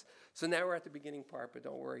back to us. So now we're at the beginning part, but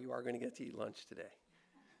don't worry, you are going to get to eat lunch today.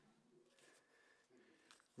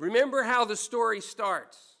 Remember how the story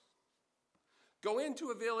starts. Go into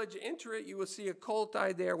a village, enter it, you will see a colt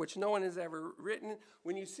tied there, which no one has ever written.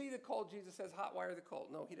 When you see the colt, Jesus says, hot wire the colt.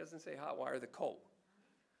 No, he doesn't say hot wire the colt.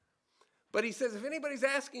 But he says, if anybody's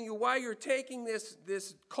asking you why you're taking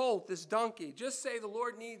this colt, this donkey, just say the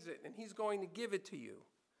Lord needs it, and he's going to give it to you.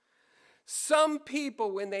 Some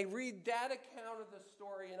people, when they read that account of the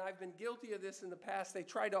story, and I've been guilty of this in the past, they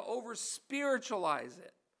try to over-spiritualize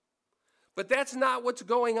it. But that's not what's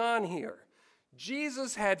going on here.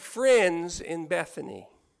 Jesus had friends in Bethany,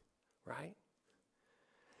 right?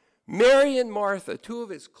 Mary and Martha, two of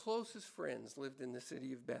his closest friends, lived in the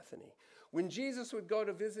city of Bethany. When Jesus would go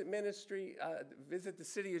to visit the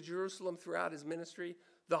city of Jerusalem throughout his ministry,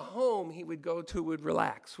 the home he would go to would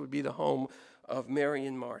be the home of Mary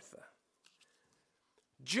and Martha.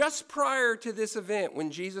 Just prior to this event, when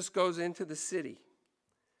Jesus goes into the city,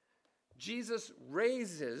 Jesus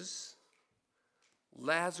raises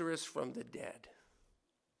Lazarus from the dead.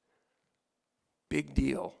 Big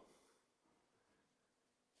deal.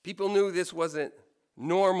 People knew this wasn't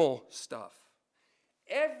normal stuff.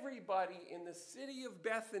 Everybody in the city of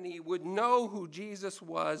Bethany would know who Jesus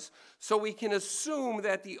was, so we can assume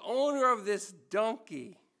that the owner of this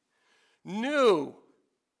donkey knew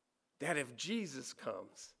that if Jesus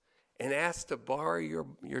comes and asks to borrow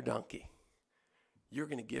your donkey, you're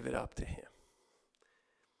going to give it up to him.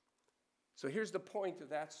 So here's the point of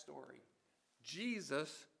that story.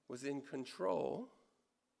 Jesus was in control.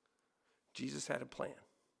 Jesus had a plan,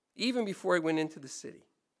 even before he went into the city.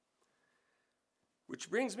 Which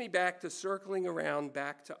brings me back to circling around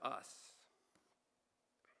back to us.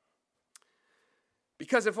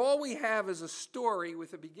 Because if all we have is a story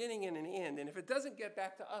with a beginning and an end, and if it doesn't get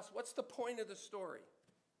back to us, what's the point of the story,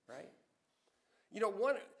 right? You know,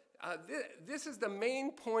 this is the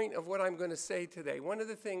main point of what I'm going to say today. One of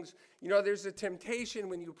the things, there's a temptation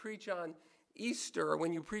when you preach on Easter or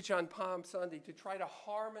when you preach on Palm Sunday to try to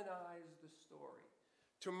harmonize the story,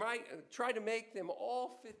 to try to make them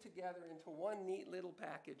all fit together into one neat little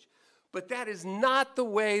package. But that is not the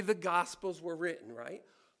way the Gospels were written, right?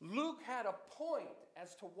 Luke had a point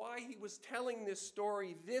as to why he was telling this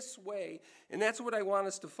story this way, and that's what I want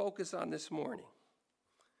us to focus on this morning.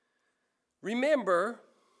 Remember,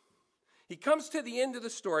 he comes to the end of the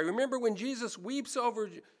story. Remember when Jesus weeps over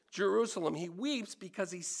Jerusalem, he weeps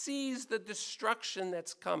because he sees the destruction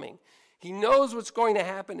that's coming. He knows what's going to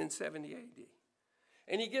happen in 70 AD.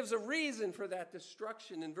 And he gives a reason for that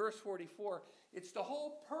destruction in verse 44. It's the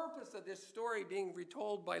whole purpose of this story being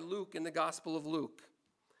retold by Luke in the Gospel of Luke.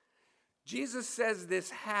 Jesus says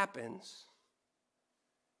this happens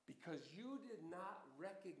because you did not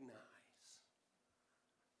recognize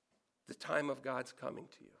the time of God's coming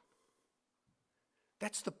to you.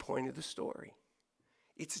 That's the point of the story.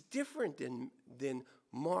 It's different than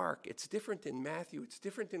Mark. It's different than Matthew. It's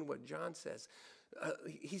different than what John says.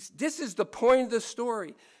 This is the point of the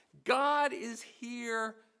story. God is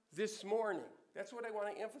here this morning. That's what I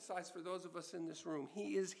want to emphasize for those of us in this room.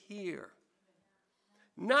 He is here.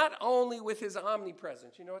 not only with his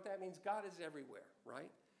omnipresence. You know what that means? God is everywhere, right?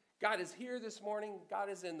 God is here this morning. God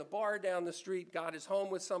is in the bar down the street. God is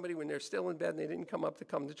home with somebody when they're still in bed and they didn't come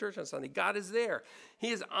to church on Sunday. God is there.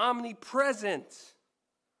 He is omnipresent.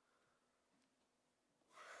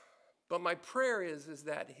 But my prayer is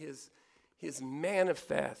that his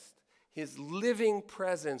manifest, his living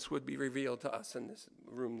presence would be revealed to us in this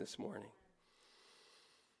room this morning.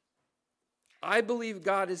 I believe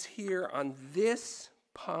God is here on this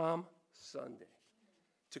Palm Sunday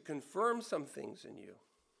to confirm some things in you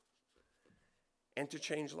and to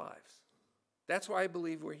change lives. That's why I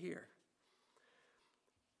believe we're here.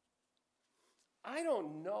 I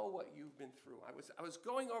don't know what you've been through. I was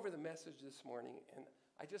going over the message this morning, and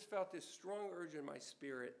I just felt this strong urge in my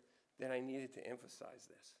spirit that I needed to emphasize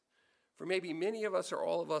this. For maybe many of us or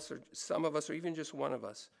all of us or some of us or even just one of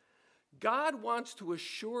us, God wants to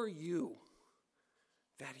assure you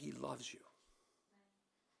that he loves you.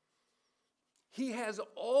 He has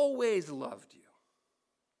always loved you.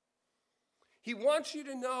 He wants you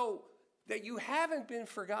to know that you haven't been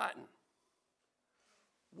forgotten.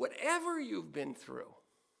 Whatever you've been through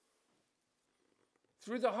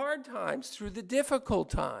the hard times, through the difficult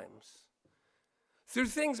times, through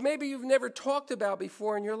things maybe you've never talked about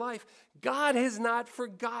before in your life, God has not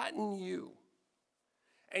forgotten you.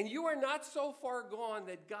 And you are not so far gone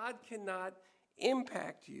that God cannot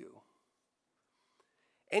impact you.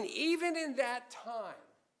 And even in that time,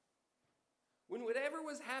 when whatever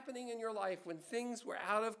was happening in your life, when things were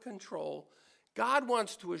out of control, God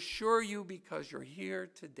wants to assure you, because you're here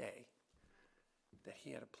today, that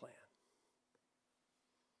he had a plan.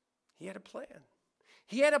 He had a plan.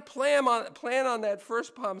 He had a plan on that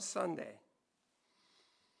first Palm Sunday.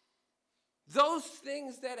 Those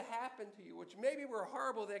things that happened to you, which maybe were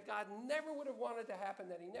horrible, that God never would have wanted to happen,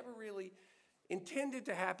 that he never really intended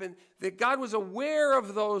to happen, that God was aware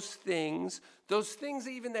of those things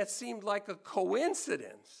even that seemed like a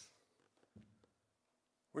coincidence,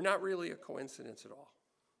 were not really a coincidence at all.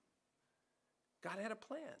 God had a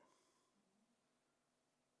plan.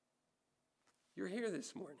 You're here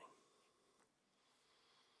this morning.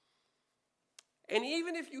 And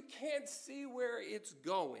even if you can't see where it's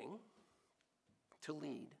going to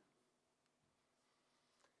lead,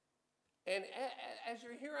 and as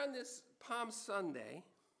you're here on this Palm Sunday,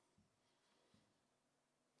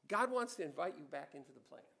 God wants to invite you back into the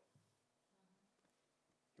plan.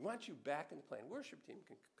 He wants you back in the plan. Worship team,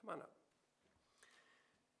 come on up.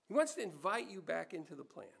 He wants to invite you back into the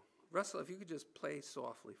plan. Russell, if you could just play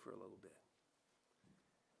softly for a little bit.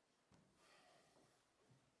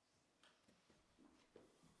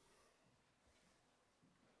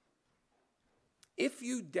 If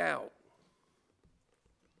you doubt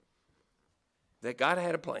that God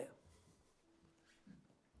had a plan,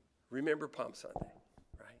 remember Palm Sunday,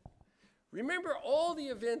 right? Remember all the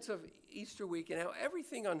events of Easter week and how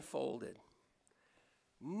everything unfolded.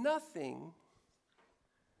 Nothing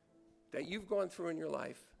that you've gone through in your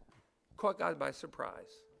life caught God by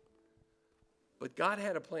surprise. But God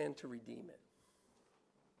had a plan to redeem it,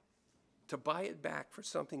 to buy it back for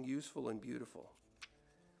something useful and beautiful.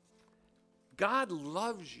 God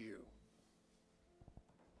loves you.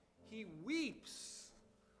 He weeps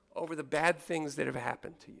over the bad things that have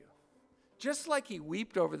happened to you, just like he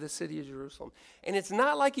wept over the city of Jerusalem. And it's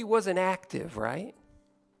not like he wasn't active, right?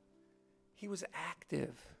 He was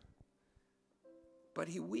active, but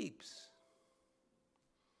he weeps.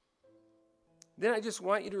 Then I just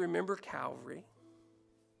want you to remember Calvary,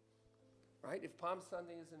 right? If Palm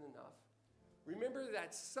Sunday isn't enough, remember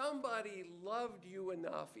that somebody loved you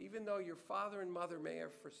enough, even though your father and mother may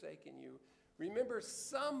have forsaken you. Remember,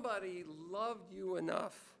 somebody loved you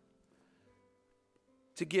enough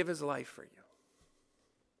to give his life for you.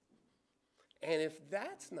 And if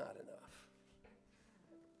that's not enough,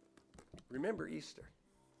 remember Easter,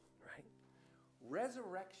 right?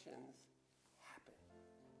 Resurrections happen.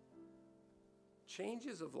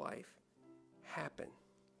 Changes of life happen.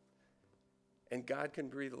 And God can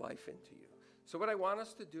breathe life into you. So what I want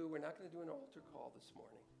us to do, we're not going to do an altar call this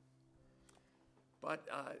morning. But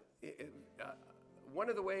one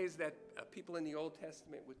of the ways that people in the Old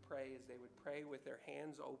Testament would pray is they would pray with their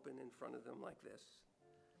hands open in front of them like this.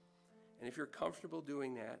 And if you're comfortable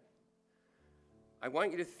doing that, I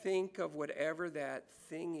want you to think of whatever that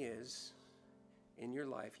thing is in your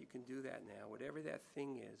life. You can do that now. Whatever that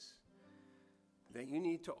thing is that you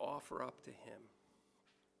need to offer up to him.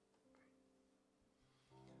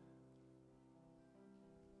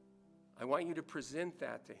 I want you to present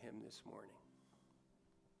that to him this morning.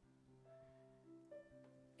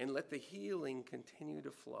 And let the healing continue to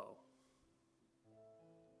flow.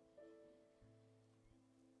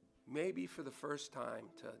 maybe for the first time,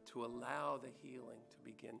 to allow the healing to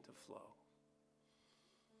begin to flow.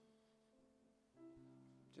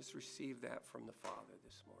 Just receive that from the Father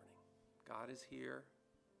this morning. God is here.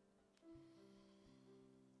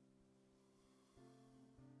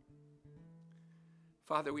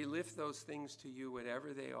 Father, we lift those things to you,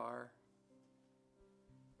 whatever they are.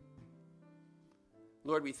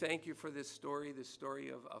 Lord, we thank you for this story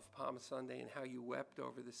of Palm Sunday and how you wept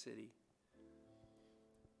over the city.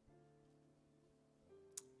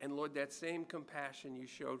 And Lord, that same compassion you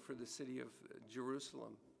showed for the city of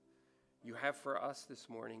Jerusalem, you have for us this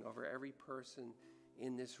morning over every person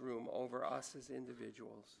in this room, over us as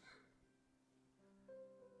individuals.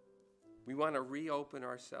 We want to reopen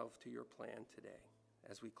ourselves to your plan today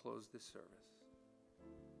as we close this service.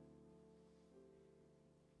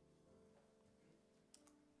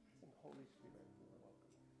 And Holy Spirit, you are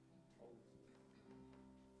welcome.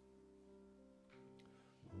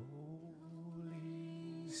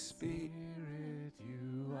 Holy Spirit,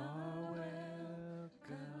 you are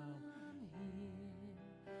welcome here.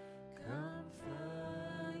 Come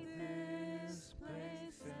flood this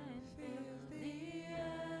place and fill the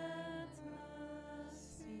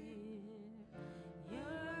atmosphere.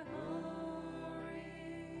 Your glory,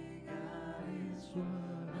 God, is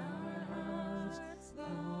what our hearts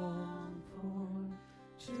long for,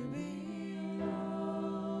 to be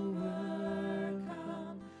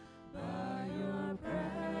overcome by your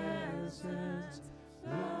presence,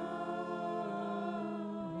 Lord.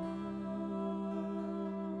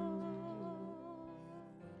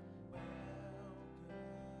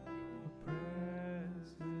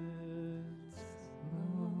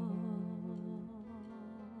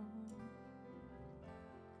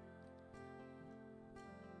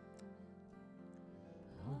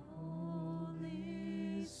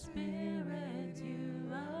 Holy Spirit,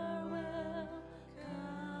 you are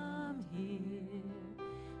welcome here.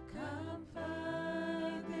 Come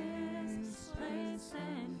flood this place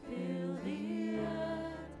and fill the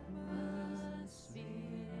atmosphere.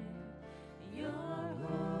 Your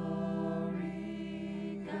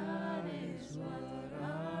glory, God, is what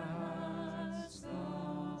our hearts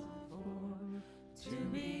long for, to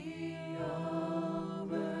be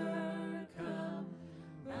overcome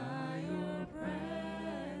by your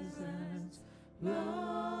presence, Lord.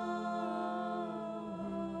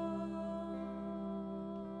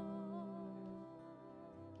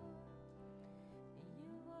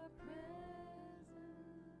 Your presence.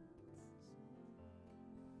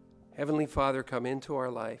 Heavenly Father, come into our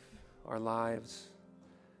life, our lives.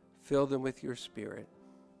 Fill them with your Spirit,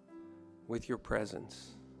 with your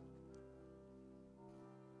presence.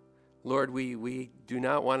 Lord, we do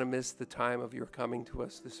not want to miss the time of your coming to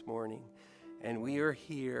us this morning. And we are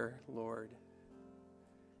here, Lord.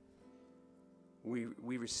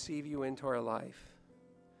 We receive you into our life.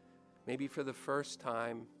 Maybe for the first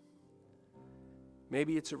time.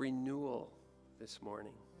 Maybe it's a renewal this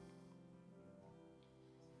morning.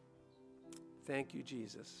 Thank you,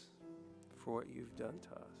 Jesus, for what you've done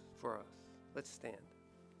to us, for us. Let's stand.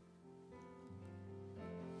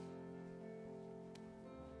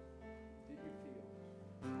 Did you feel?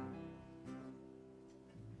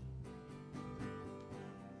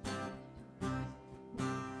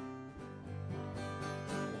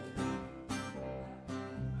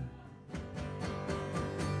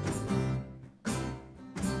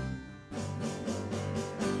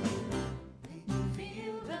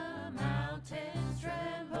 Feel the mountains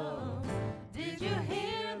tremble. Did you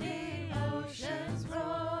hear the oceans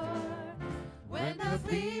roar? When the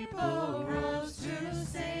people rose to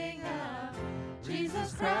sing out,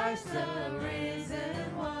 Jesus Christ, the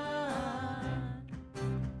risen one.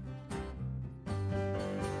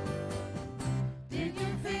 Did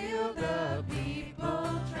you feel the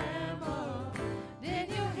people tremble? Did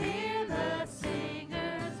you hear the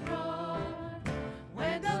singers roar?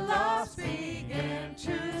 When the lost began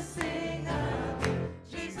to sing out,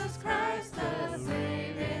 Jesus Christ, the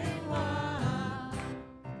saving one.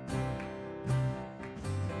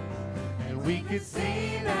 And we could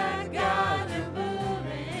see that God is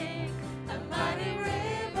moving, a mighty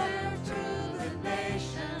river through the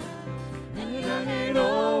nation. And young and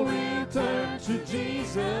old return to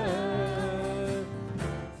Jesus.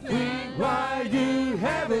 Swing wide you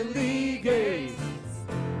heavenly gates,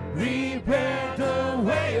 prepare the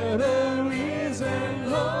way of the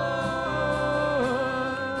risen Lord.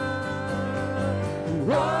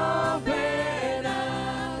 Open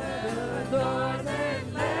up the doors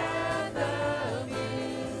and let the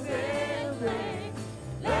music play.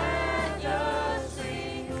 Let your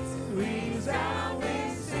strings resound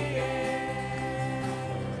with singing.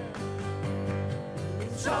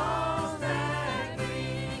 It's all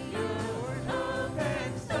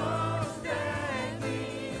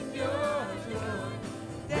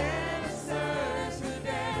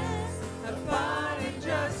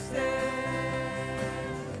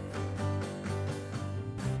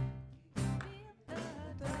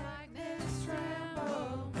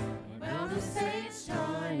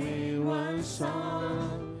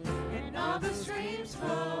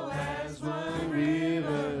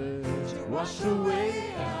wash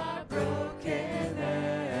away our brokenness.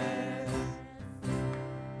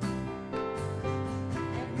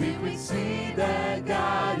 And we will see that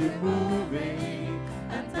God is moving,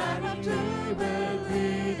 and time of joy will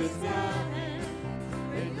lead us down.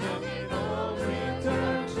 And coming home,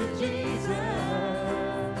 return to Jesus.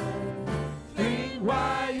 Think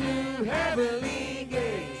while you heavenly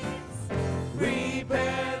gates,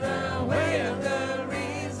 prepare the way of the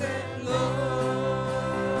risen Lord.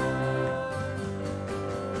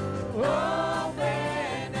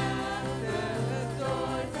 Open up the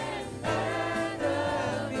doors and let the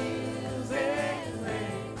music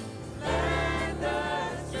ring. Let the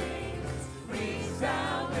streets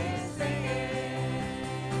resound with singing.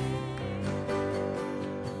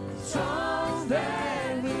 Songs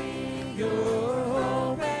that ring your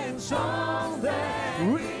hope and songs that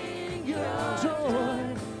ring your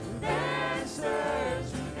joy.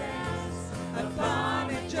 Dancers who dance upon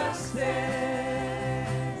injustice.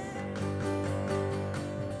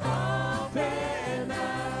 Open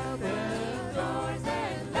up the doors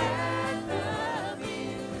and let the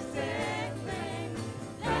music ring.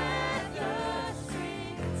 Let the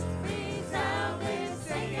streets resound with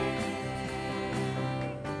singing.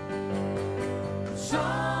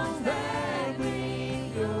 Songs that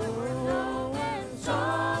bring your hope and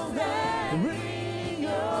songs that bring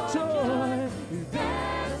your joy.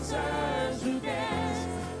 Dancers who dance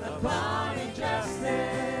upon injustice.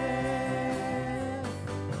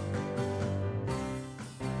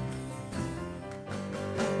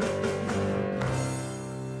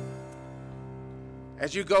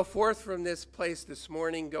 As you go forth from this place this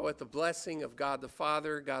morning, go with the blessing of God the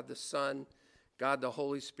Father, God the Son, God the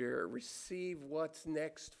Holy Spirit. Receive what's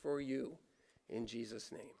next for you in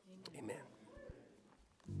Jesus' name. Amen.